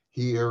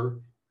here.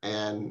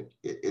 And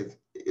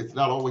it's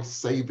not always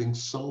saving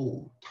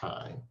soul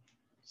time.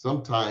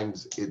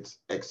 Sometimes it's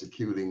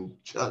executing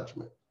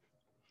judgment,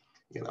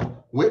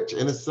 which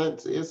in a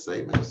sense is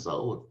saving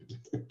soul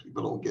if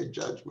people don't get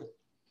judgment.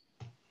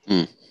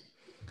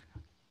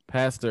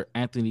 Pastor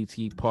Anthony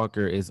T.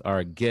 Parker is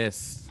our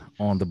guest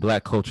on the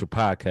Black Culture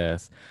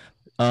Podcast.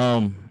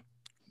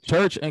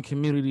 Church and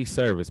community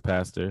service,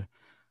 Pastor.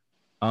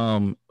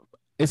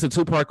 It's a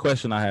two-part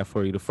question I have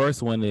for you. The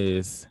first one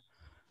is,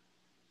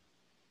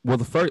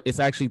 it's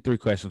actually three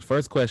questions.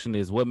 First question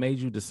is, what made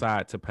you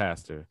decide to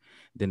pastor?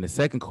 Then the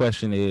second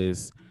question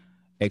is,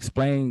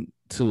 explain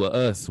to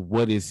us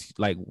what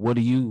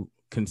do you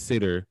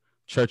consider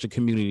church and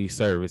community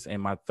service?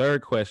 And my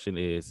third question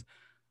is,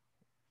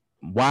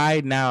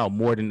 why now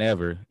more than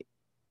ever,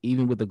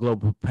 even with the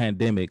global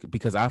pandemic?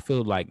 Because I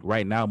feel like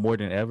right now more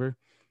than ever,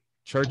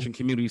 church and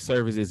community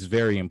service is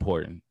very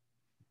important.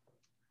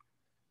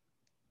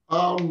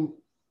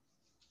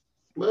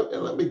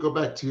 Let me go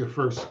back to your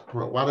first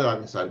point. Why did I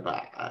decide?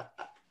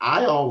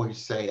 I always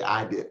say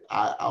I did.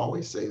 I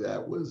always say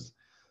that was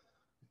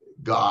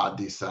God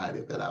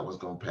decided that I was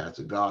going to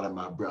pastor. God and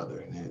my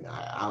brother, and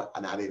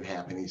I didn't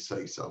have any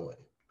say so in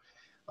it.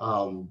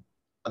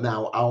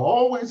 Now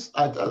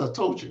I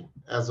told you,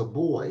 as a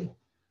boy,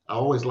 I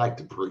always liked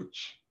to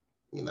preach.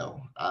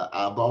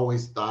 I've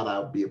always thought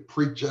I'd be a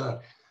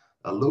preacher,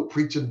 a little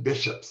preaching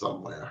bishop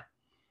somewhere.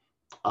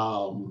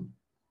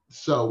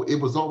 So it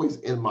was always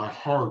in my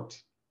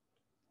heart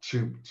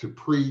to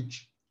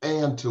preach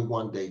and to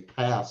one day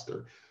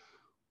pastor.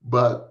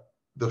 But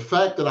the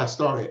fact that I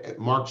started at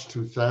March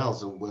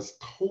 2000 was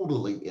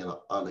totally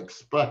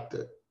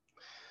unexpected,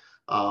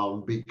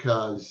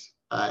 because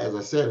as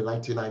I said, in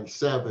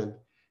 1997,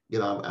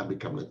 I'm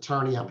becoming an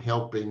attorney. I'm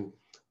helping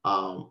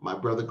my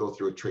brother go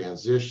through a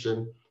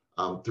transition,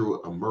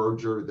 through a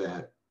merger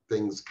that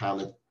things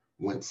kind of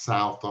went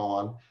south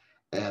on.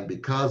 And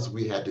because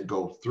we had to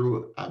go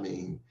through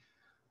it,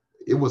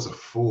 it was a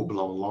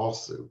full-blown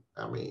lawsuit.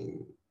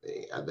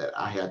 That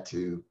I had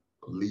to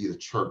lead a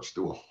church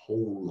through a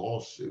whole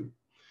lawsuit.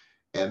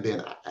 And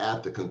then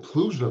at the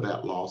conclusion of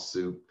that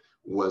lawsuit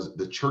was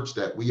the church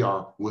that we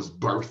are was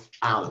birthed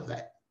out of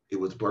that. It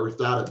was birthed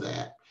out of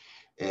that.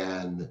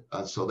 And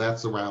so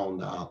that's around,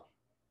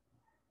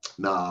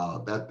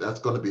 that's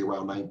going to be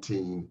around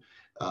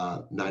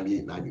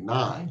 1998,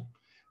 99.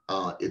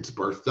 It's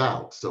birthed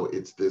out. So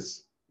it's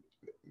this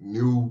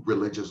new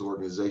religious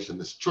organization,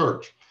 this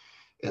church.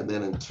 And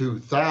then in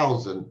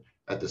 2000,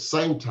 at the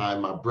same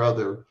time, my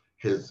brother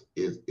is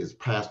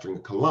pastoring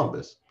in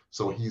Columbus.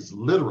 So he's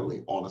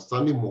literally on a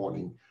Sunday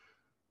morning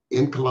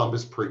in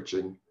Columbus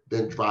preaching,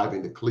 then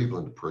driving to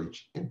Cleveland to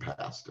preach and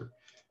pastor.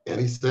 And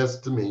he says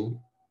to me,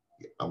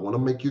 I want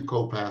to make you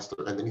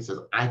co-pastor. And then he says,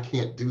 I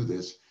can't do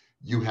this.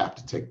 You have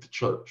to take the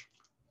church.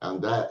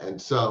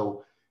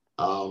 So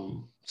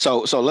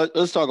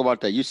let's talk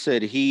about that. You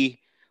said he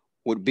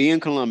would be in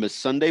Columbus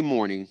Sunday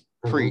morning,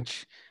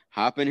 preach,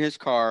 hop in his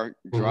car,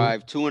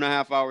 drive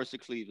 2.5 hours to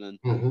Cleveland,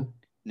 and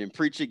then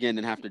preach again,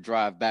 and have to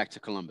drive back to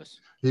Columbus.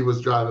 He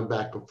was driving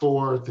back and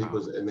forth.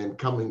 And then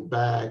coming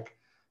back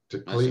to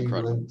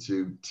Cleveland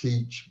to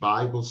teach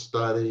Bible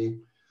study.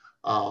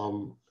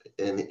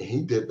 And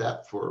he did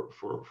that for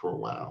a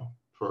while,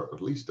 for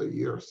at least a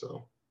year or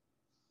so.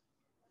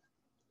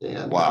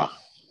 And wow.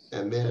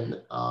 And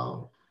then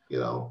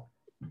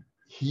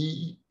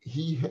he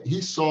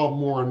saw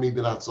more in me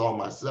than I saw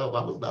myself.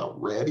 I was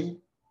not ready.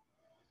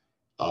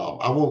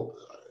 I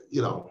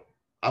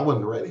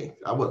wasn't ready.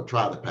 I wasn't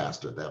trying to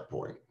pastor at that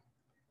point.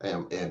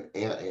 And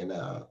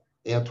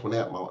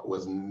Antoinette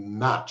was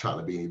not trying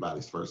to be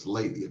anybody's first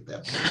lady at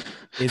that point.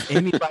 Is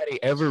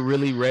anybody ever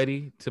really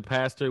ready to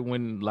pastor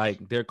when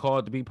they're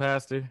called to be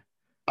pastor?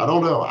 I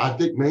don't know. I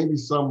think maybe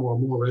some were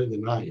more ready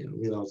than I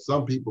am.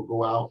 Some people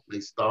go out,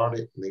 they start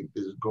it, and they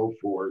just go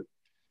for it.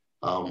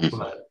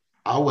 But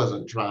I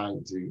wasn't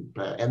trying to,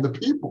 and the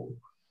people,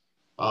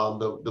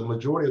 the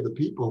majority of the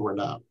people were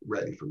not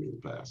ready for me to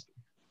pastor.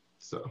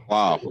 So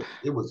wow,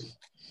 it was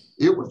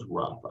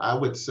rough. I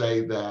would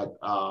say that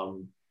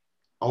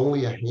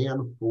only a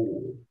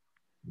handful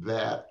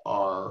that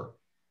are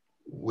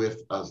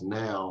with us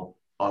now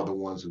are the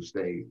ones who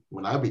stayed.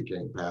 When I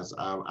became pastor,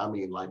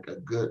 like a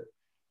good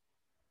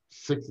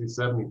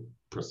 60-70%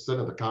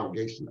 of the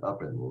congregation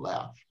up and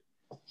left.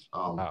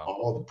 Wow.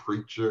 All the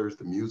preachers,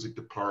 the music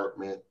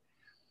department,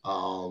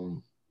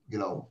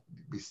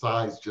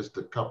 besides just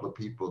a couple of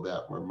people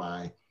that were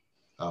my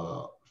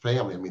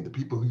family. I mean, the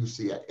people who you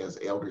see as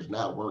elders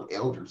now weren't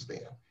elders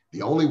then.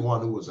 The only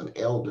one who was an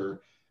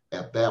elder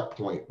at that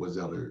point was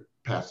Elder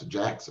Pastor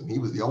Jackson. He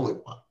was the only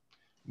one.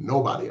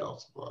 Nobody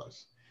else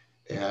was.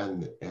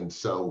 And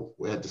so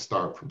we had to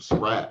start from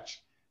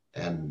scratch,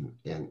 and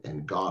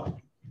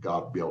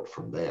God built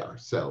from there.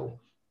 So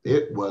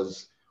it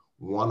was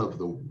one of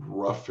the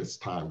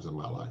roughest times in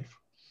my life.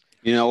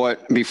 You know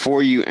what?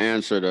 Before you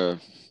answer the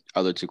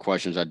other two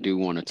questions, I do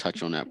want to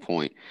touch on that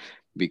point,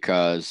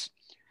 because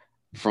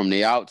from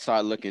the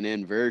outside looking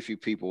in, very few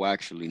people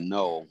actually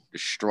know the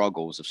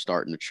struggles of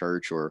starting a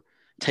church or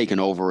taking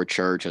over a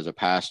church as a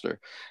pastor.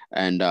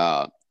 And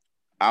I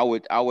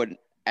would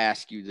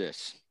ask you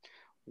this: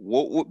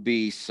 what would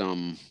be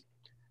some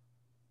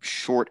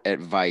short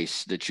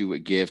advice that you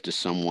would give to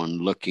someone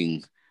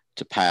looking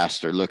to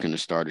pastor, looking to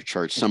start a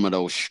church? Some of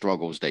those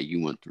struggles that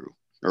you went through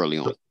early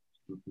on.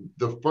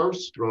 The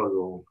first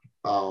struggle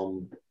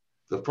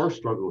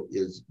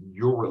is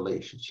your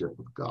relationship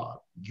with God.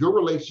 Your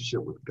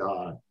relationship with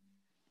God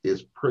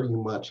is pretty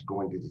much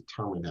going to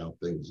determine how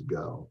things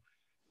go.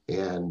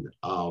 And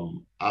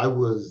I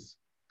was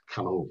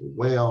kind of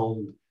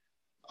overwhelmed.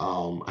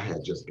 I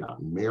had just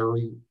gotten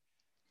married.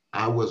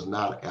 I was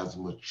not as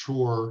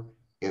mature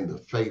in the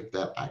faith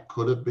that I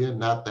could have been.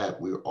 Not that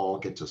we all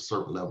get to a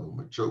certain level of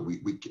maturity.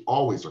 We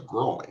always are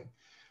growing.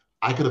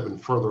 I could have been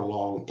further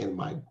along in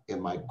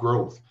my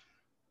growth.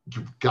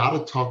 You've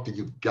got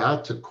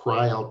to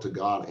cry out to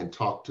God and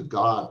talk to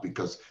God,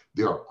 because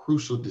there are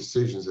crucial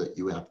decisions that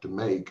you have to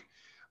make,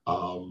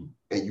 and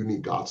you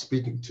need God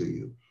speaking to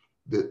you.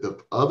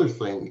 The other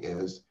thing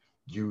is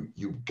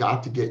you've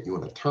got to get you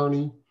an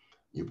attorney.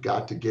 You've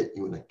got to get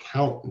you an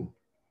accountant.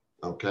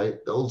 Okay,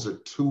 those are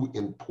two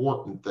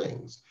important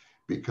things,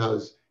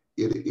 because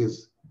it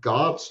is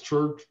God's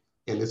church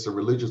and it's a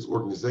religious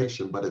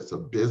organization, but it's a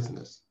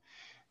business.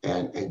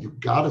 And you've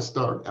got to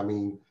start. I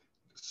mean,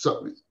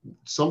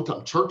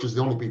 sometimes church is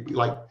the only people,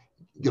 like,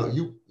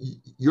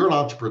 you're an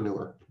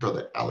entrepreneur,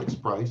 Brother Alex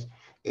Price,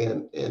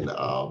 and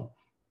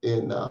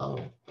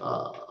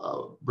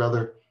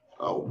Brother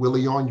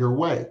Willie on your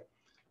way.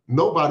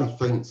 Nobody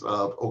thinks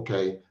of,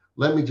 okay,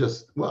 let me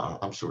just, well,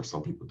 I'm sure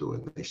some people do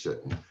it and they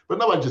shouldn't, but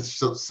nobody just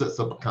sets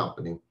up a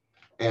company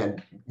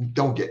and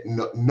don't get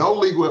no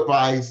legal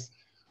advice,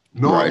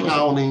 no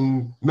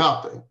accounting,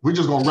 nothing. We're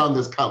just going to run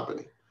this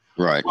company.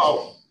 Right.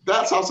 Well,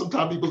 that's how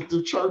sometimes people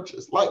do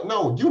churches. Like,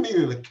 no, you need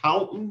an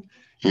accountant,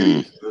 you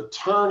need an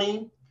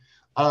attorney.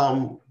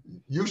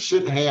 You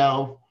should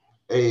have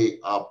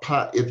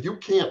if you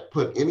can't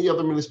put any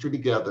other ministry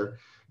together,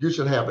 you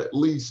should have at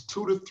least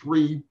 2 to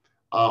 3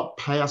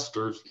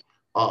 pastors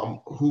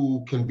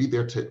who can be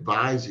there to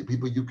advise you,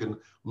 people you can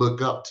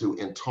look up to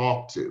and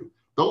talk to.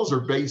 Those are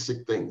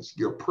basic things.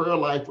 Your prayer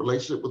life,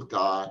 relationship with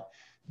God,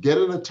 get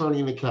an attorney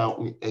and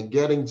accountant, and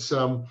getting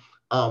some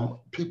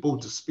people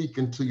to speak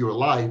into your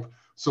life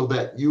so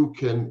that you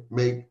can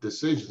make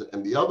decisions.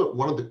 And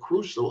one of the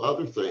crucial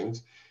other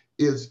things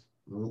is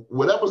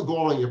whatever's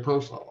going on in your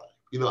personal life.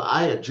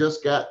 I had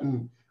just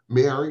gotten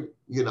married,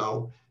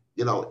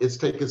 it's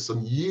taken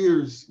some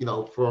years,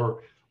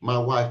 for my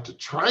wife to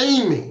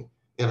train me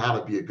in how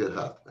to be a good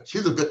husband.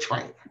 She's a good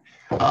trainer.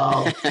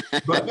 But,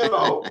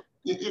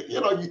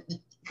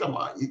 come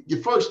on,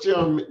 your first year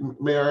of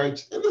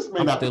marriage, and this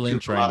may not be true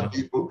for a lot of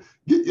people,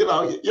 you're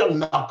a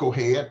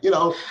knucklehead,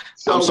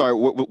 So I'm sorry,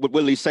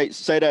 Willie, say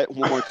that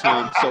one more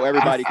time so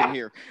everybody can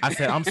hear. I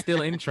said I'm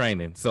still in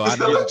training, so I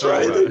know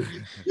training.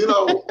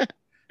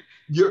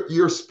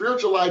 Your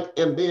spiritual life,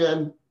 and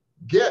then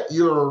get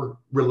your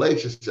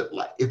relationship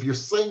life. If you're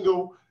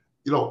single,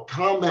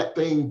 calm that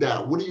thing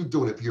down. What are you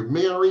doing? If you're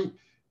married,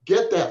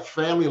 get that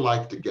family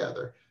life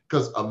together,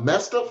 because a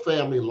messed up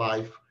family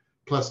life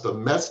plus the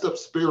messed up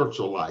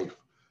spiritual life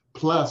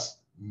plus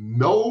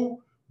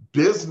no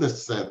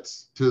business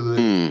sense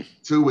to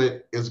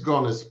it is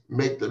going to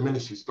make the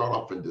ministry start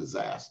off in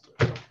disaster.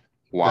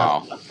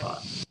 Wow.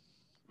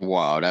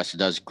 Wow,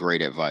 that's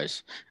great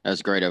advice.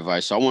 That's great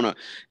advice. So I want to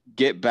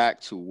get back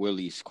to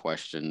Willie's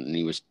question, and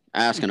he was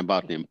asking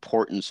about the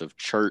importance of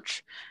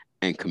church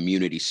and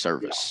community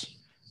service. Yeah.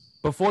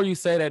 Before you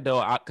say that,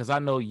 though, because I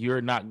know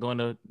you're not going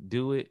to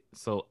do it,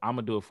 so I'm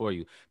going to do it for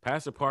you.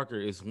 Pastor Parker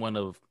is one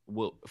of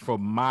the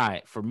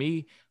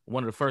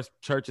first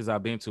churches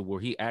I've been to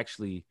where he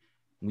actually,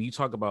 when you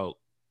talk about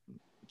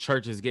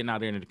churches getting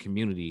out there in the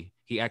community,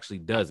 he actually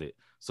does it.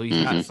 So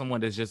he's not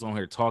someone that's just on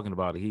here talking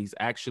about it. He's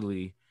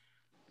actually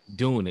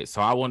doing it.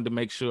 So I wanted to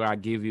make sure I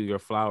give you your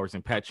flowers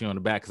and pat you on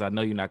the back, because I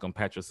know you're not going to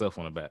pat yourself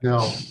on the back.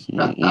 No.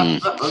 No.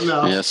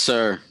 Yes,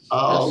 sir.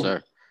 Yes,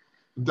 sir.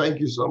 Thank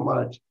you so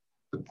much.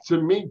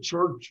 To me,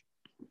 church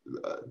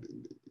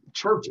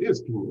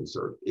is community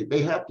service.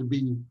 They have to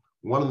be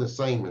one and the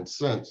same in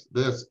sense.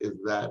 This is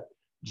that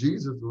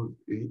Jesus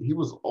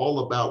was all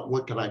about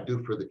what can I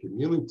do for the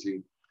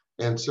community,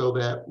 and so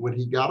that when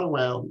he got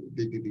around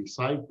the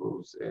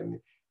disciples, and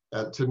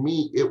to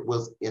me it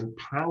was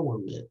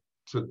empowerment.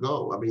 to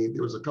go. I mean,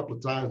 there was a couple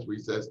of times where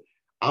he says,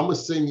 I'm going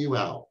to send you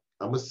out.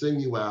 I'm going to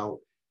send you out.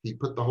 He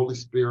put the Holy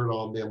Spirit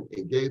on them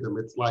and gave them.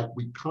 It's like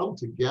we come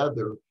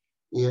together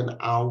in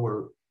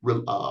our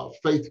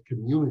faith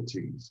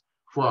communities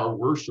for our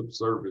worship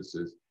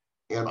services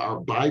and our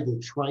Bible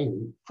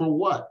training for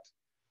what?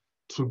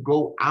 To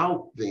go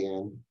out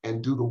then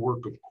and do the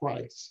work of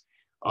Christ.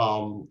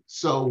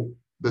 So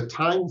the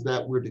times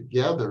that we're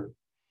together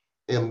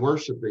and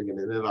worshiping and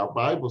in our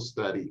Bible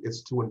study,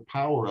 it's to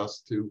empower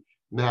us to,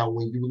 now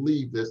when you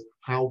leave this,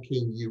 how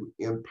can you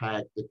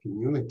impact the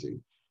community?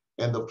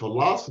 And the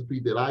philosophy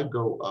that I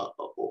go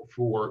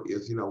for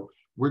is, you know,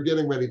 we're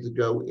getting ready to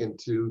go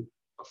into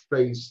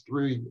phase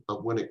 3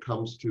 of when it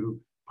comes to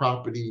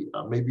property,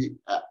 maybe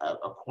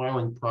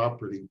acquiring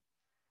property,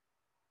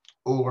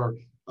 or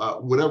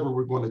whatever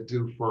we're going to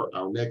do for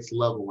our next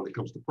level when it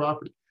comes to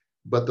property.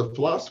 But the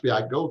philosophy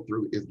I go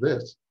through is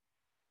this: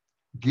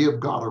 give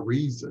God a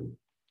reason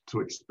to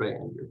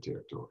expand your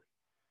territory.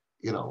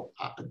 You know,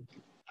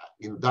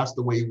 that's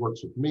the way he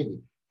works with me.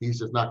 He's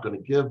just not going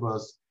to give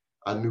us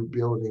a new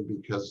building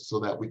because so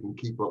that we can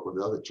keep up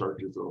with other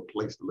churches or a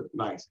place to look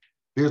nice.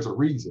 There's a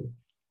reason.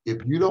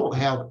 If you don't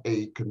have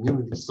a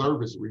community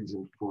service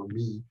reason for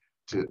me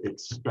to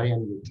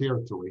expand your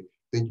territory,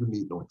 then you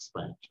need no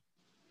expansion.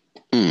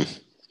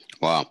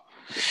 Wow.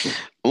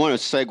 I want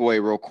to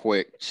segue real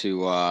quick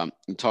to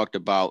you talked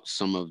about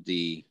some of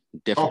the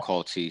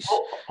difficulties.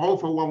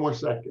 Hold for one more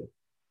second.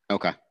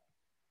 Okay.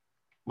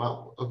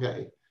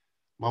 Okay.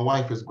 My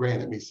wife has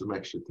granted me some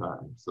extra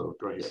time, so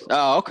go ahead.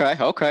 Oh, okay.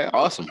 Okay.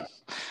 Awesome.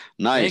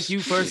 Nice. Thank you,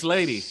 First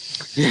Lady.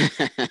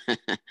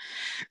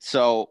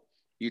 So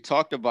you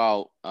talked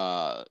about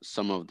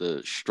some of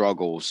the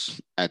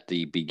struggles at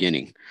the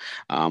beginning.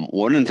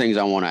 One of the things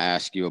I want to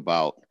ask you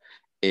about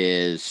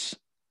is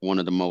one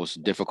of the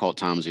most difficult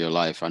times of your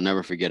life. I'll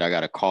never forget, I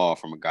got a call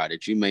from a guy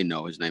that you may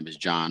know. His name is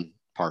John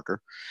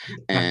Parker.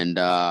 And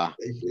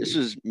this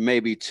was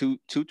maybe 3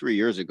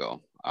 years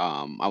ago.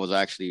 I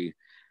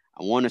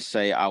want to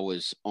say I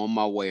was on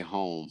my way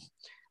home,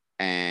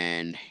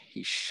 and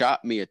he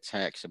shot me a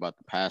text about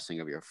the passing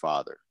of your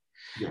father.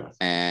 Yes.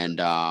 And,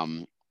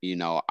 you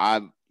know,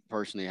 I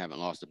personally haven't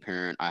lost a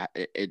parent.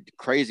 It's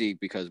crazy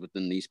because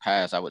within these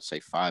past, I would say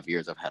 5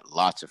 years, I've had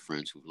lots of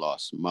friends who've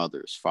lost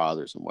mothers,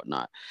 fathers, and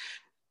whatnot.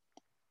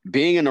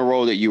 Being in the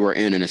role that you were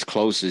in and as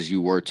close as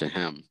you were to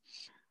him,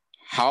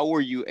 how were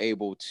you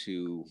able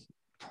to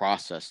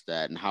process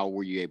that? And how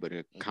were you able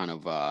to kind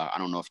of, I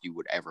don't know if you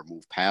would ever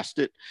move past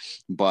it,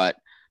 but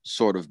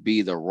sort of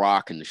be the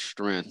rock and the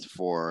strength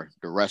for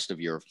the rest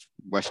of your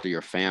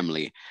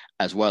family,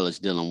 as well as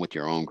dealing with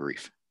your own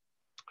grief?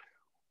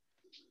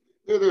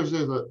 There's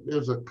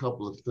a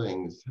couple of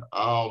things.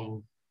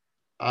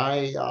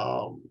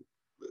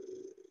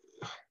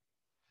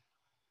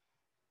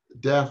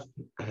 Death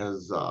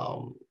has,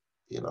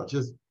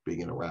 just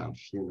being around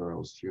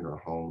funerals, funeral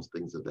homes,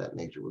 things of that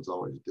nature was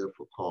always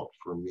difficult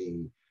for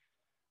me.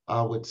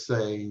 I would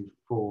say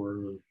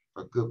for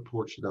a good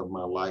portion of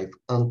my life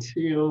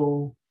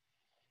until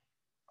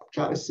I'm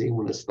trying to see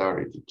when it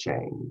started to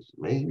change,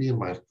 maybe in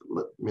my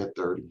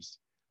mid-30s.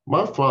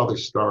 My father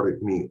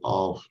started me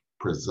off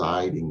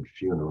presiding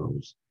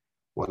funerals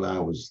when I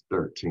was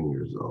 13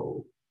 years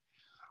old.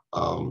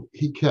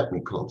 He kept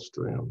me close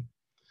to him.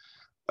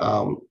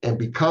 And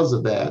because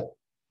of that,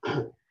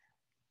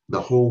 the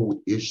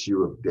whole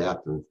issue of death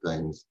and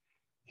things,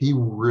 he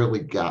really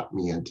got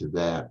me into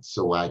that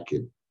so I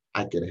could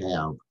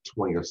have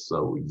 20 or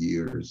so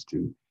years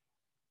to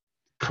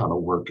kind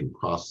of work and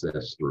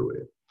process through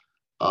it.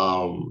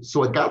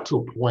 So it got to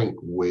a point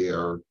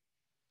where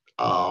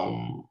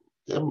my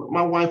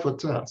wife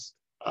attests.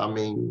 I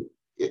mean,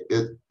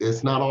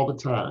 it's not all the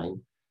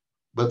time,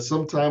 but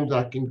sometimes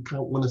I can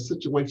when a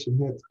situation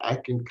hits, I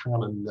can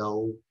kind of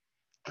know,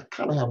 I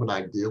kind of have an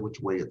idea which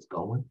way it's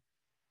going,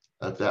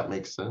 if that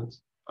makes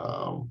sense.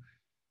 God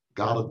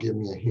will give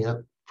me a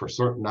hint for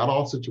certain, not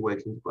all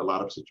situations, but a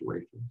lot of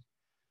situations.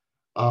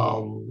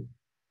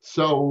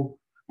 So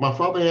my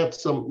father had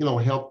some,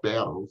 health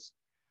battles,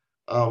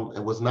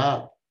 and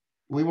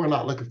we were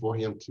not looking for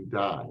him to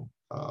die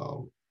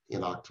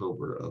in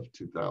October of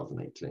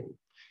 2018.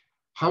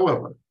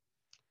 However,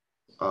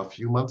 a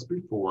few months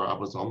before, I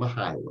was on the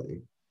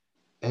highway,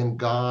 and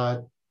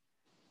God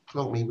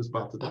told me he was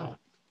about to die.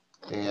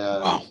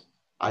 And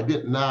I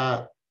did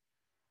not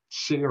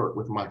share it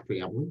with my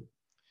family.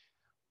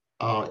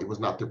 It was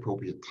not the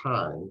appropriate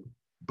time,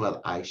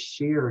 but I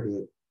shared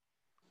it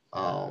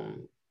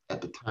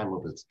at the time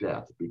of his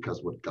death,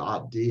 because what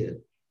God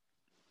did,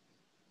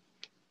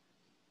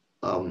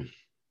 I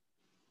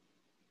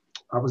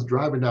was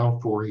driving down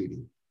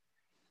 480,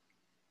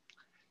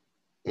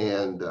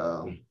 and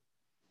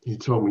he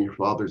told me, your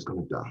father's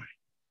going to die.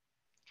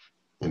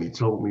 And he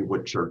told me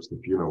what church the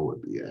funeral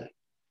would be at.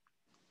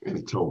 And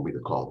he told me to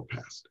call the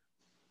pastor.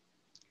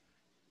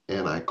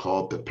 And I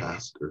called the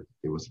pastor.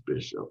 It was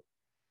Bishop.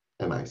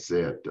 And I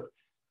said,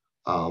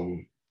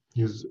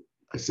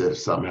 if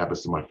something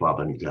happens to my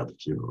father, I need to have the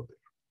funeral there.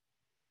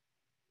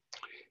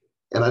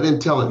 And I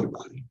didn't tell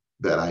anybody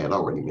that I had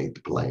already made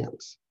the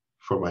plans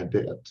for my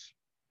dad's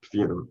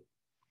funeral.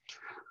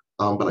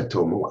 But I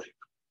told my wife.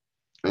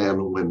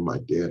 And when my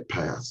dad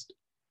passed,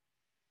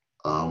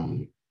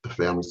 the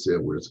family said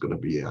where it's going to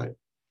be at.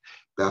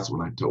 That's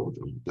when I told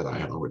them that I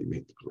had already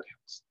made the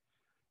plans.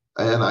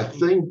 And I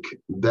think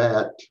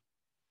that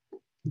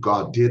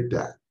God did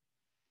that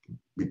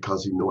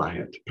because he knew I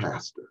had to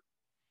pastor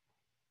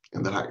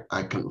and that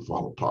I couldn't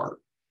fall apart.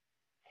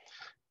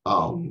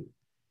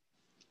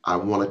 I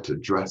wanted to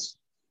dress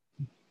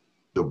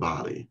the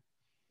body.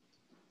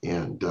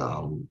 And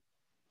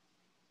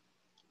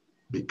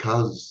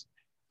because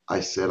I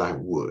said I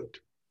would,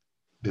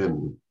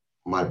 then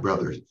my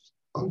brothers,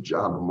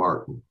 John and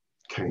Martin,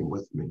 came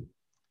with me.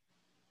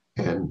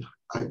 And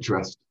I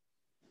dressed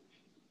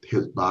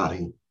his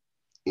body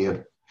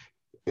in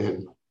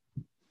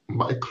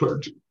my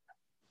clergy.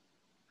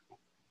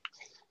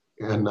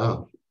 And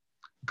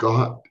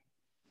God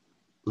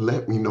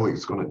let me know he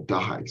was going to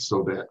die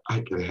so that I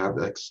could have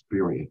that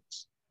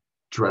experience,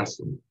 dress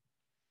him,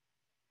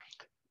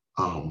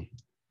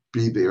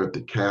 be there at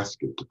the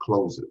casket to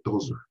close it.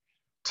 Those are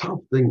tough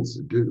things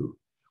to do,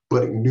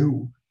 but he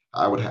knew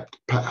I would have to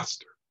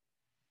pastor.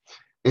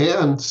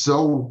 And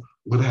so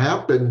what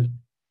happened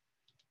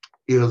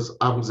is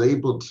I was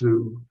able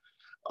to,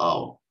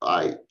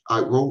 I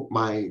wrote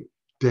my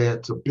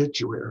dad's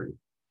obituary.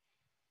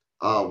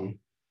 I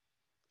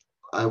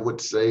would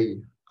say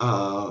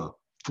 4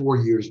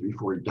 years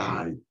before he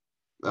died.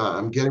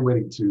 I'm getting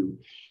ready to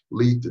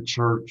lead the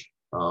church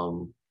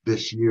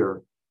this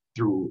year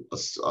through a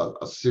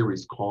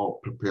series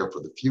called Prepare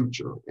for the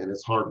Future. And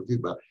it's hard to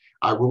do, but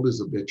I wrote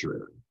his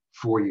obituary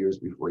 4 years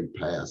before he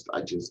passed.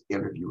 I just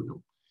interviewed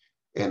him.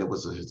 And it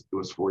was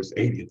for his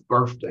 80th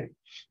birthday.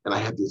 And I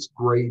had this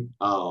great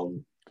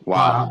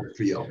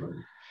biography of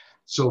him.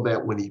 So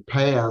that when he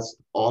passed,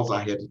 all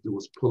I had to do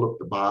was pull up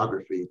the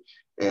biography,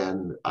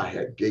 and I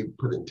had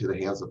put it into the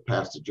hands of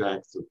Pastor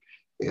Jackson,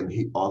 and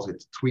he also had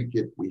to tweak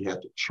it. We had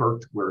the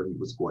church where he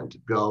was going to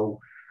go.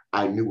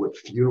 I knew a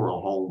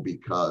funeral home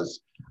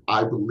because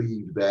I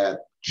believe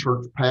that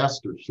church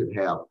pastors should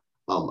have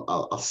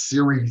a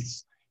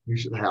series. You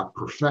should have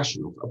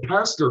professionals. A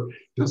pastor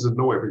doesn't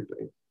know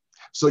everything.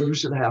 So you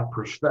should have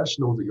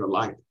professionals in your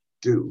life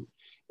do.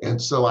 And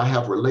so I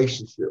have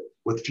relationships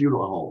with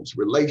funeral homes,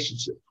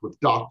 relationships with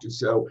doctors.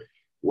 So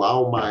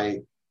while my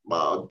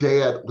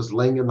dad was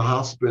laying in the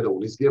hospital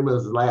and he's giving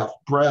his last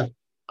breath,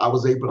 I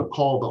was able to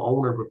call the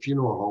owner of a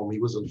funeral home. He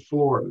was in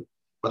Florida,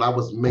 but I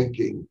was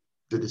making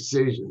the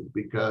decision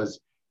because,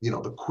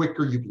 the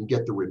quicker you can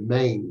get the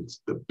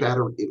remains, the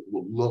better it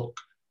will look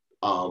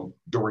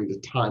during the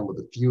time of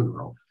the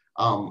funeral.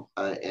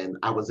 And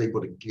I was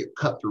able to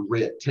cut through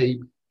red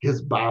tape.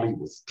 His body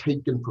was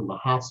taken from the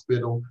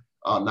hospital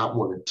not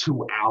more than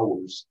 2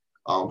 hours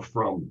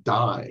from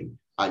dying.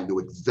 I knew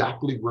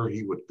exactly where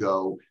he would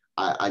go.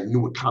 I knew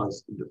what kind of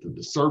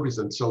the service.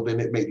 And so then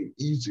it made it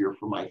easier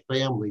for my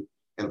family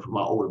and for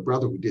my older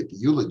brother who did the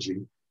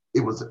eulogy.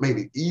 It made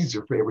it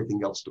easier for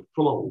everything else to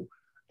flow.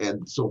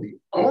 And so the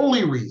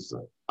only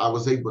reason I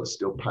was able to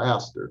still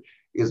pastor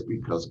is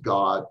because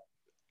God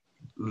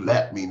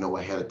let me know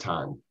ahead of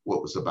time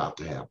what was about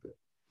to happen.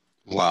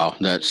 Wow,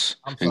 that's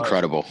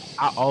incredible.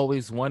 I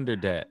always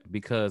wondered that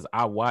because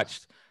I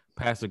watched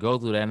Pastor go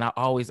through that, and I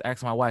always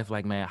ask my wife,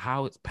 like, man,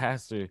 how is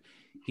Pastor?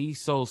 He's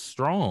so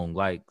strong.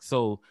 Like,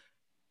 so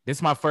this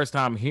is my first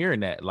time hearing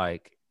that.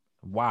 Like,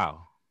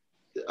 wow.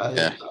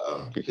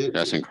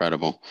 That's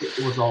incredible.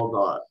 It was all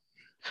God.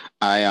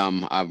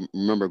 I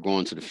remember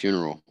going to the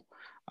funeral,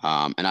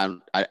 and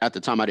I at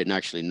the time I didn't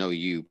actually know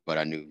you, but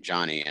I knew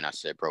Johnny, and I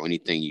said, bro,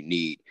 anything you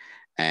need.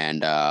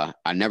 And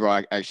I never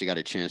actually got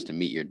a chance to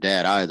meet your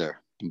dad either.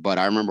 But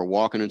I remember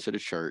walking into the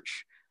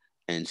church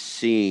and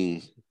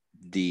seeing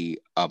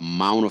the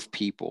amount of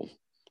people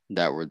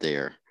that were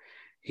there.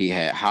 He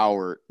had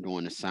Howard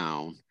doing the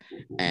sound,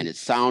 and it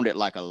sounded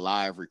like a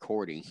live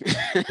recording.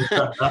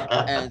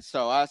 And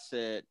so I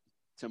said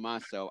to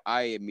myself,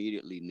 I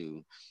immediately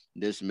knew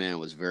this man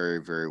was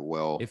very, very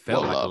well. It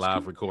felt like loved. A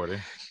live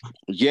recording.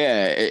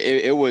 Yeah,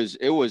 it was,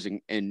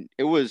 and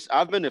it was,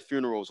 I've been to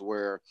funerals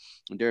where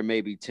there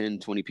may be 10,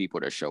 20 people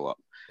that show up.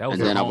 That was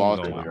and then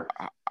homegoing.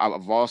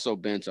 I've also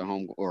been to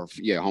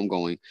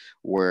homegoing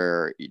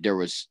where there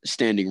was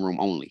standing room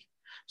only.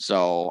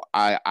 So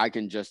I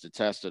can just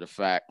attest to the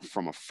fact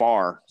from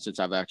afar, since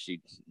I've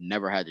actually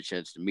never had the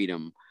chance to meet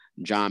him,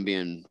 John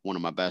being one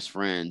of my best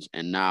friends,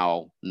 and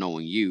now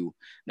knowing you,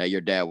 that your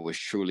dad was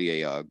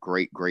truly a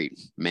great, great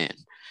man.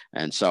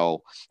 And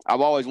so I've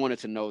always wanted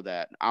to know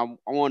that. I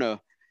want to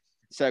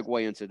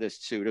segue into this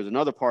too. There's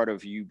another part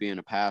of you being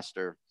a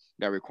pastor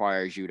that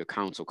requires you to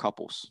counsel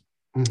couples.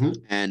 Mm-hmm.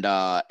 And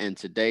in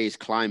today's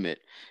climate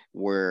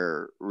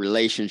where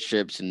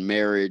relationships and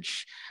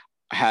marriage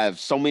have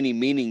so many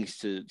meanings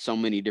to so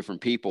many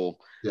different people,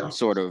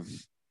 sort of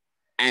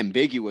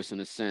ambiguous in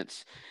a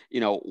sense,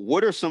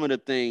 what are some of the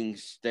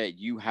things that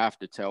you have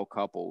to tell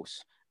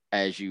couples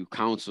as you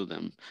counsel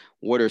them?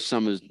 What's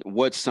some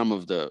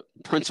of the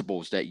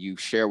principles that you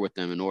share with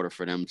them in order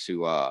for them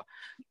to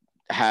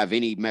have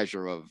any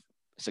measure of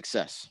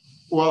success?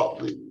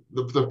 Well,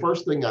 the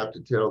first thing I have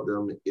to tell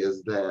them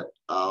is that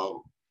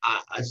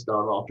I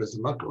start off as a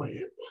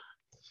knucklehead.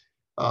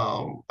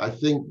 I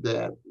think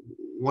that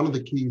one of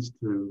the keys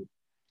to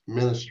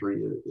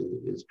ministry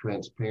is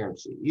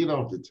transparency. You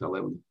don't have to tell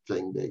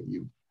everything that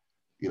you've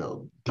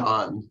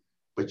done,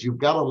 but you've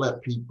got to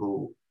let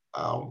people.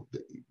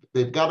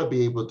 They've got to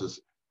be able to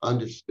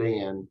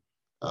understand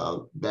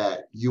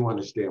that you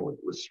understand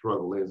what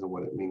struggle is and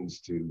what it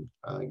means to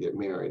get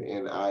married.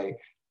 And I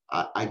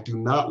do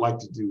not like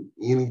to do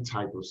any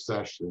type of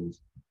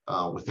sessions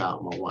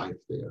without my wife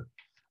there,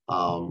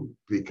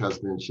 because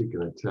then she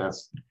can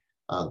attest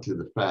to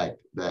the fact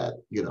that,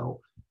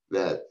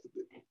 that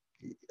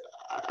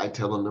I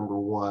tell them, number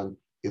one,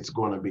 it's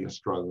going to be a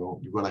struggle.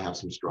 You're going to have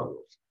some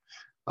struggles.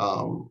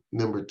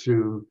 Number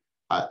two,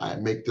 I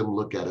make them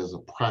look at it as a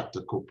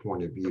practical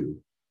point of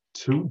view.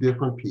 Two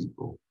different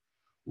people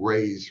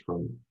raised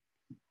from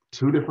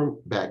two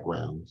different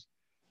backgrounds.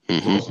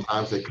 Most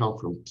times they come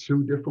from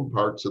two different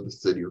parts of the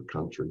city or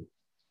country.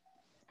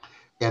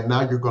 And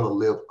now you're going to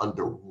live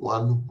under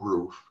one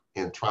roof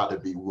and try to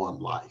be one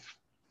life.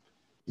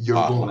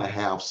 You're going to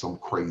have some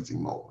crazy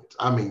moments.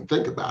 I mean,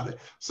 think about it.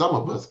 Some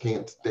of us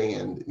can't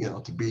stand,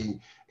 to be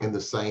in the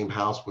same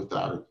house with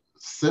our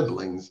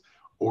siblings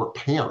or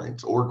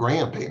parents or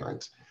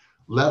grandparents,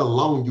 let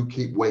alone you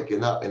keep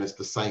waking up and it's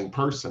the same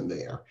person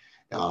there.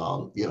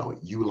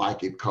 You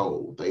like it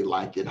cold, they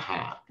like it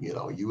hot.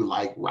 You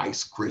like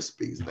Rice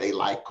Krispies, they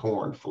like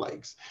corn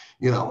flakes.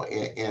 And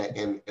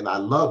I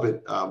love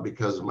it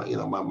because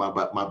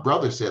my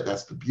brother said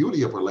that's the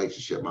beauty of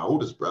relationship. My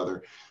oldest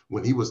brother,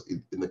 when he was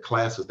in the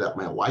classes that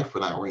my wife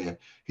and I ran,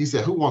 he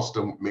said, "Who wants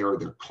to marry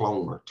their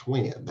clone or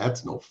twin?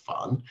 That's no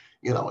fun.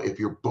 If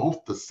you're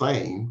both the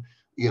same."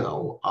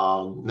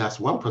 That's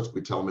one principle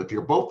we tell them: if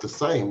you're both the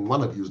same,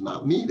 one of you is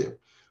not needed.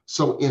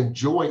 So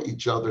enjoy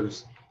each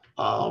other's.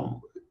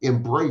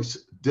 Embrace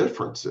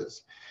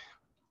differences.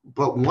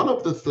 But one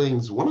of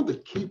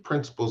the key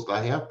principles that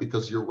I have,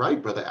 because you're right,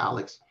 Brother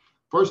Alex,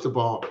 first of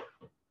all,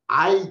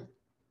 I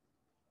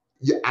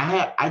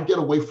get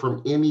away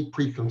from any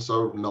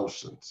preconceived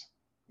notions.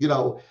 You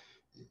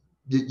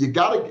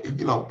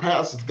gotta,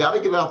 pastors gotta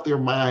get out their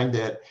mind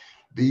that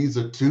these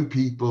are two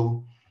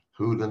people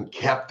who done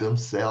kept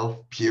themselves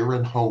pure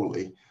and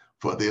holy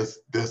for this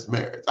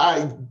marriage.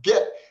 I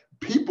get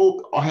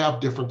people have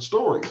different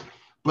stories.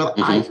 But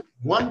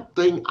one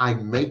thing I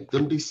make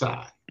them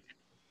decide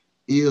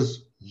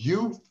is,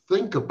 you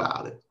think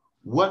about it.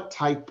 What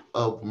type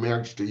of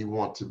marriage do you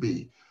want to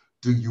be?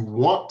 Do you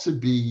want to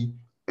be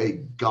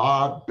a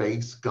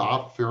God-based,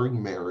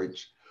 God-fearing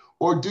marriage?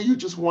 Or do you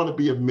just want to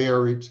be a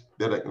marriage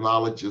that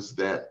acknowledges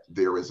that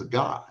there is a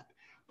God?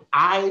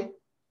 I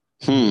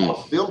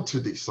want them to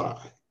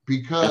decide,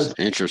 because that's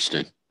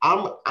interesting.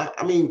 I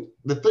mean,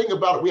 the thing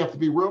about it, we have to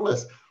be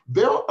realistic.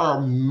 There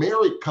are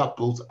married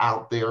couples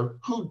out there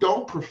who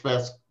don't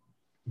profess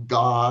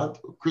God,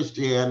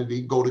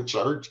 Christianity, go to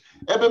church,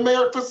 have been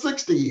married for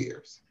 60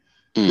 years.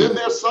 Then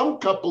there's some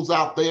couples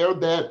out there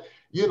that,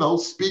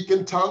 speak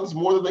in tongues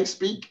more than they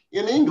speak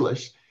in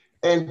English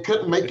and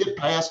couldn't make it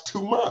past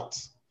 2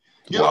 months.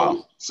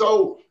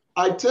 So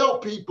I tell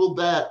people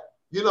that,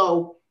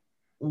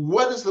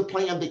 what is the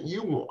plan that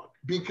you want?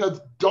 Because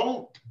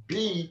don't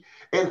be,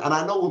 and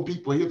I know when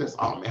people hear this,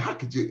 oh man, how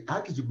could you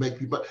make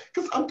people,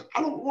 because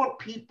I don't want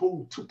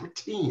people to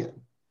pretend.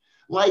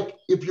 Like,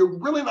 if you're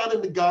really not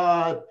into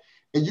God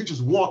and you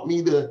just want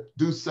me to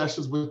do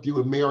sessions with you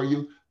and marry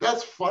you,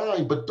 that's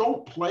fine, but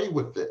don't play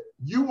with it.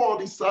 You all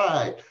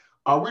decide,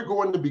 are we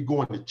going to be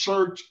going to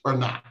church or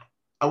not?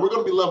 Are we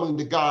going to be loving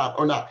to God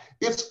or not?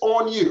 It's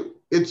on you.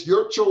 It's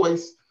your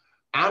choice.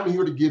 I'm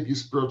here to give you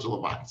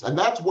spiritual advice. And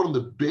that's one of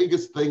the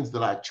biggest things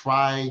that I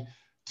try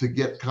to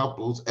get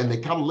couples, and they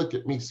kind of look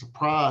at me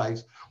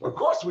surprised. Well, of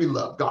course we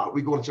love God.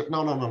 We go to church.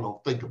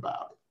 No. Think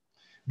about it.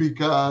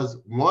 Because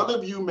one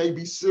of you may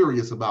be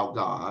serious about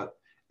God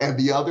and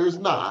the other is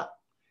not.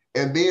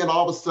 And then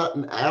all of a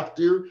sudden,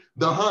 after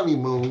the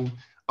honeymoon,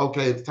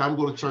 okay, it's time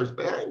to go to church.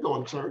 But I ain't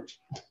going to church.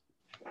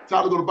 It's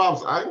time to go to Bible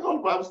study. I ain't going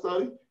to Bible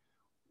study.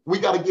 We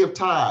got to give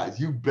tithes.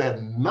 You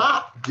better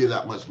not give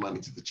that much money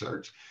to the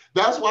church.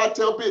 That's why I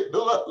tell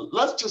people,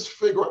 let's just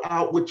figure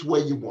out which way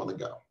you want to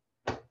go.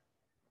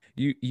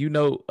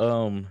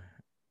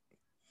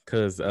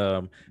 Because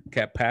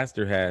Cat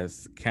Pastor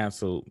has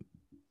canceled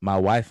my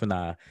wife and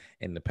I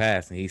in the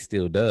past, and he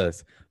still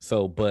does.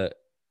 So, but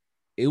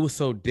it was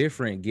so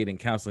different getting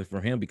counseling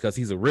from him because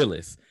he's a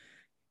realist.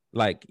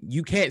 Like,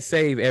 you can't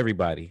save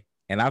everybody.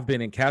 And I've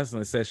been in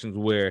counseling sessions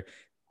where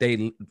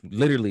they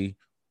literally,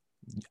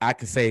 I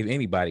can save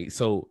anybody.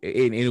 So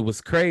it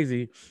was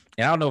crazy.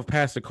 And I don't know if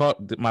Pastor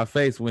caught my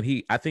face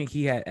when I think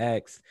he had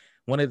asked,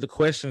 one of the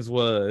questions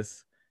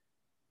was,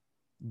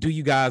 do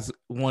you guys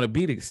want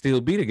to still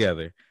be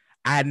together?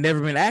 I had never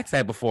been asked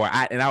that before.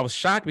 And I was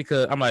shocked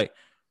because I'm like,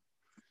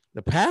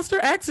 the pastor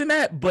asking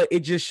that, but it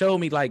just showed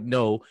me like,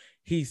 no,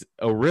 he's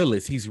a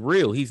realist. He's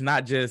real. He's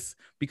not just,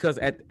 because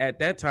at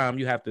that time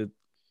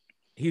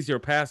he's your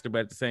pastor, but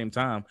at the same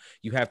time,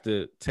 you have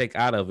to take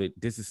out of it.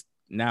 This is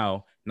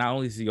now not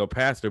only is he your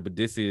pastor, but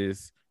this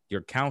is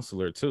your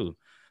counselor too.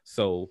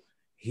 So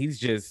he's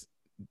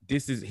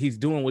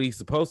doing what he's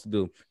supposed to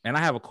do. And I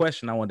have a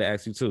question I wanted to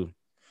ask you too.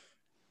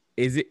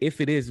 If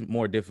it is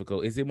more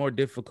difficult, is it more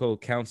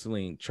difficult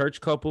counseling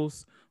church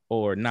couples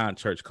or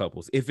non-church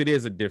couples? If it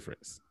is a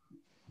difference.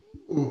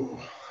 Ooh.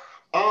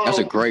 That's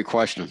a great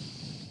question.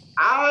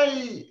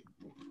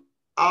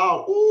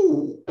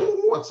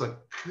 What's a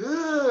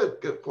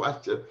good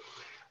question.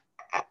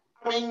 I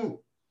mean,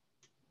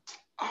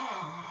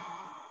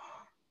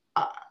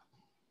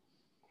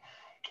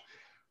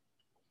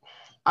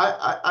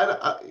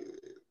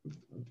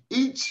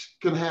 each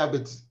can have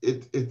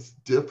its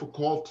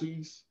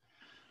difficulties.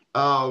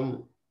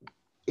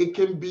 It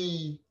can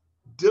be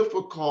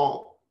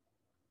difficult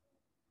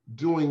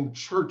doing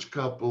church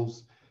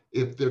couples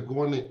if they're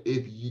going to,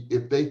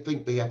 if they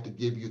think they have to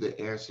give you the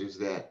answers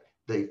that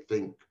they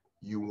think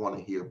you want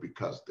to hear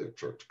because they're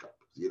church couples.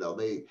 You know,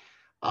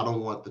 I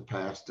don't want the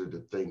pastor to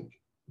think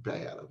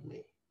bad of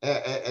me.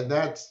 And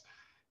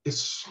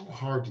it's so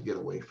hard to get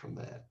away from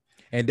that.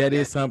 And that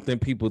is something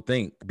people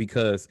think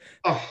because,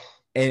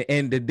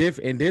 and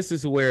this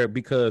is where,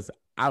 because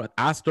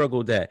I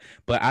struggled that,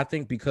 but I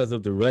think because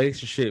of the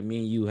relationship me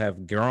and you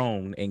have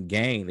grown and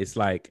gained, it's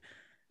like,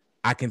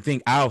 I can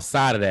think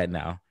outside of that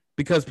now.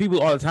 Because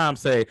people all the time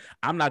say,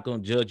 I'm not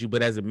going to judge you,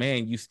 but as a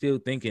man, you still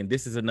thinking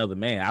this is another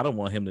man. I don't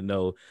want him to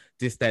know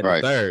this, that, and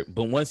the third.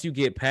 But once you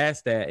get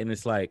past that and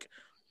it's like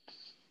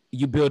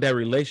you build that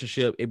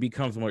relationship, it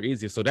becomes more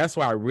easier. So that's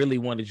why I really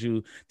wanted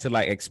you to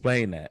like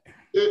explain that.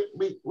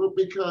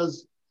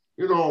 Because,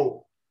 you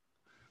know,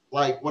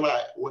 like when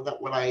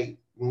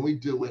we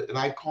do it, and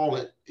I call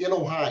it in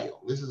Ohio,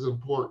 this is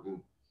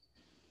important.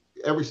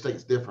 Every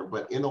state's different,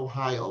 but in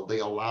Ohio, they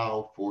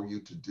allow for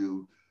you to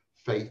do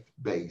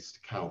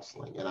faith-based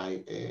counseling,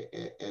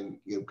 and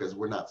you know, because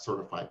we're not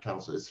certified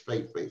counselors, it's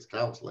faith-based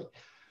counseling.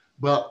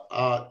 But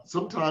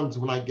sometimes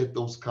when I get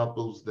those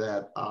couples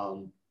that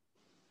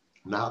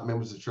not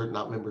members of the church,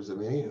 not members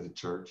of any of the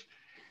church,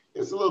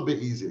 it's a little bit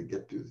easier to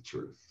get through the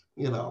truth,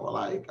 you know,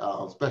 like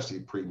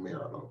especially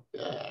premarital.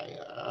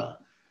 Yeah.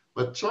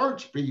 But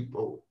church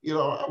people, you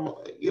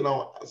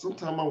know,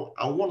 sometimes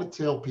I want to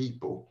tell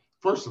people,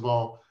 first of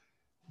all,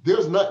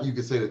 there's nothing you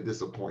can say to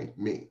disappoint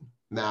me.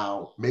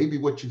 Now, maybe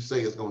what you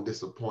say is going to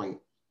disappoint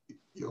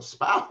your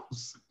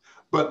spouse,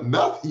 but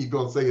nothing you're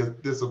going to say is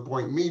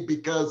disappoint me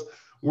because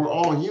we're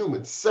all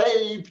human.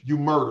 Save, you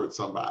murdered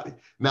somebody.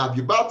 Now, if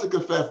you're about to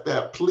confess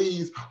that,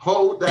 please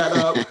hold that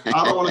up.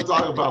 I don't want to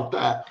talk about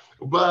that.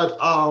 But,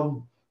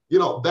 you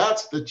know,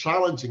 that's the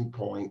challenging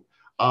point.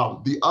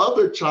 The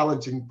other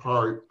challenging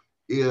part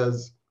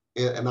is,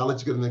 and I'll let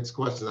you get the next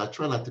question. I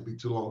try not to be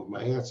too long with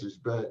my answers,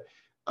 but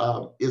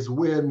is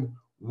when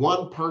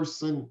one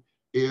person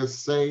is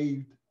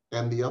saved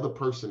and the other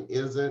person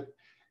isn't,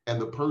 and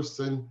the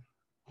person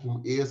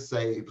who is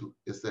saved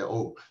is say,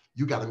 oh,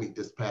 you got to meet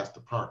this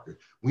Pastor Parker.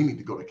 We need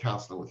to go to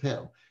counseling with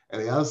him.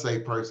 And the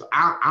unsaved person,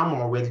 I'm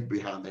already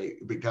behind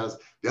because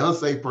the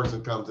unsaved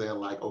person comes in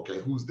like, okay,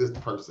 who's this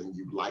person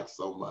you like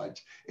so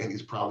much? And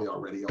he's probably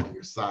already on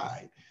your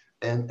side.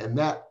 And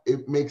that,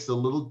 it makes it a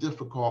little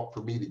difficult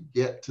for me to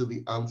get to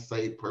the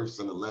unsaved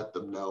person and let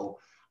them know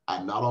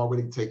I'm not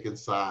already taking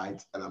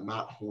sides and I'm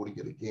not holding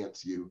it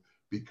against you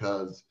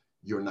because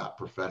you're not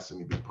professing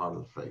to be part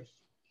of the faith.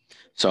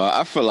 So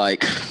I feel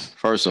like,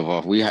 first of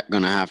all, we're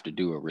going to have to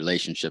do a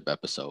relationship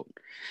episode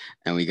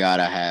and we got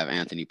to have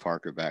Anthony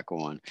Parker back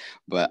on.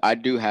 But I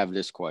do have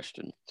this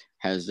question.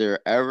 Has there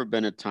ever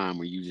been a time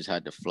where you just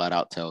had to flat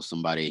out tell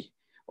somebody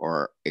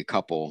or a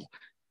couple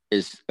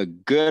it's a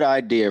good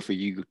idea for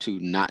you two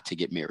not to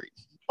get married?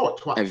 Oh,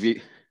 twice.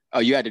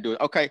 You had to do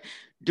it. Okay.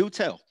 Do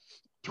tell.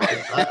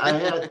 Twice.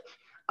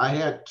 I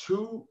had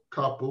two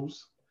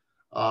couples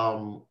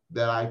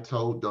that I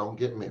told don't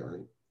get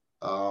married.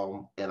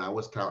 And I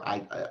was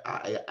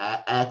I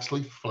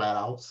actually flat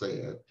out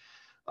said,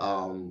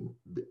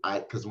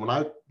 because when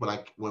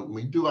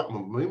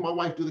me and my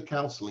wife do the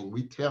counseling,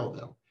 we tell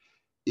them,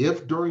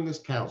 if during this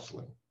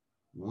counseling,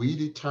 we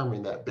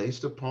determine that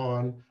based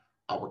upon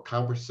our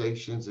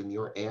conversations and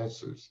your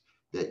answers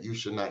that you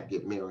should not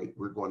get married,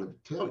 we're going to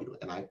tell you.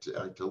 And I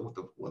told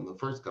one of the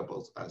first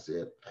couples, I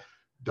said,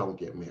 don't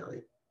get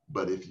married.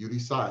 But if you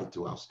decide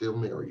to, I'll still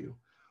marry you.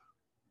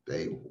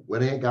 They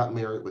went and got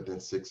married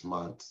within 6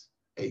 months,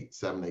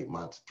 7, 8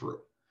 months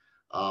through.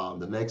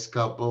 The next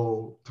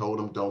couple told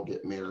them don't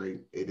get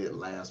married. It didn't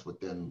last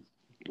within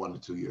 1 to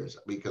 2 years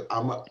because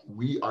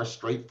we are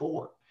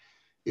straightforward.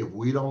 If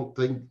we don't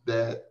think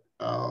that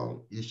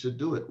you should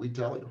do it, we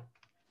tell you.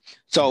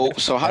 So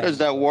how does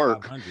that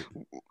work?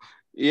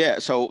 Yeah.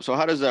 So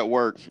how does that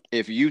work?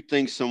 If you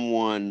think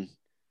someone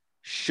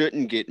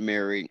shouldn't get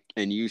married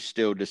and you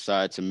still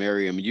decide to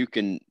marry them,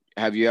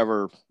 have you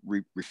ever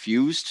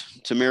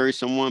refused to marry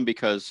someone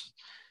because?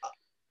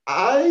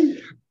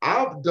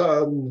 I've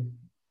done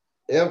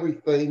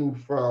everything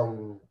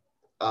from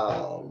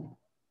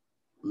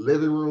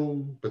living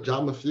room,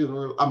 pajama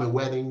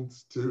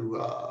weddings to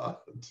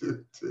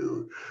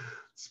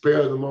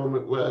spare the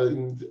moment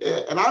weddings.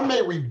 And I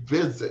may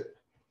revisit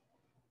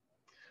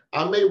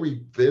I may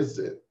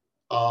revisit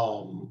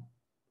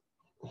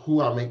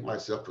who I make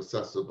myself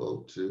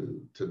accessible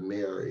to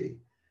marry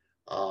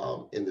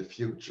in the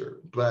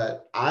future.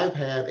 But I've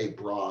had a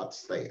broad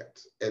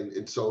stance.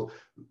 And so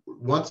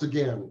once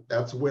again,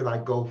 that's when I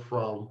go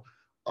from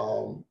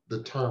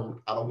the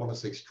term, I don't want to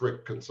say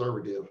strict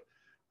conservative,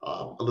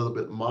 a little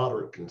bit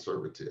moderate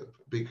conservative,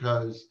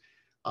 because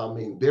I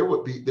mean, there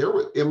would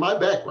in my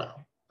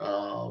background,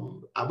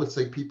 I would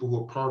say people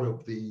who are part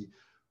of the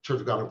Church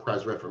of God in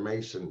Christ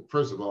Reformation,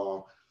 first of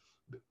all,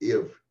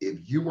 if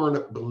you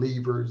weren't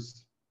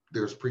believers,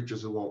 there's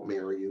preachers who won't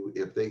marry you.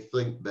 If they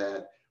think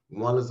that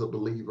one is a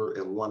believer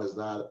and one is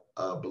not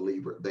a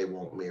believer, they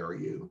won't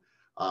marry you.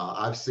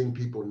 I've seen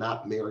people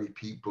not marry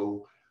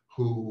people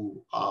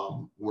who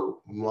were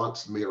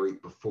once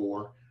married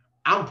before.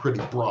 I'm pretty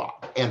broad.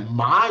 And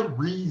my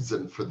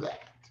reason for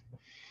that,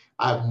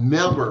 I've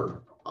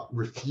never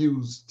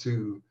refused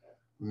to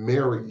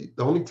marry.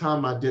 The only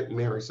time I didn't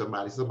marry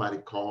somebody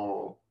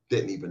called,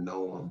 didn't even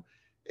know them,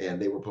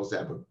 and they were supposed to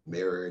have a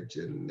marriage,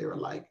 and they were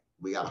like,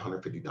 we got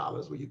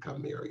 $150, will you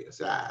come marry us?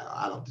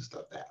 I don't do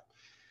stuff that.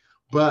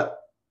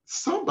 But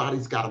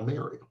somebody's got to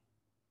marry them.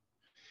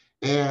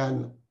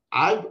 And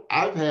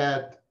I've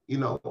had,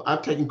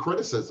 I've taken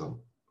criticism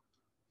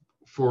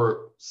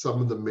for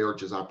some of the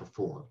marriages I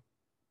perform.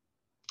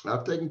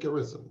 I've taken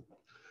criticism.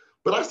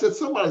 But I said,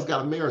 somebody's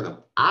got to marry them.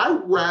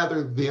 I'd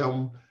rather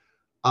them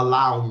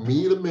allow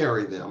me to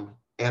marry them,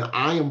 and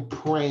I am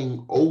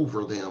praying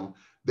over them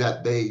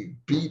that they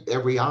beat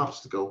every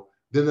obstacle,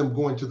 than them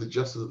going to the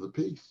justice of the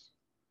peace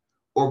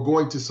or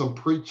going to some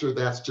preacher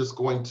that's just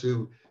going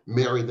to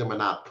marry them and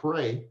not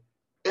pray.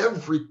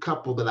 Every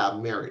couple that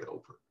I've married,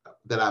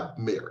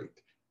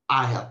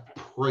 I have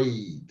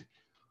prayed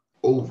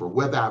over,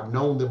 whether I've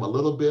known them a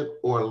little bit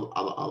or a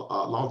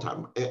long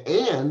time.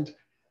 And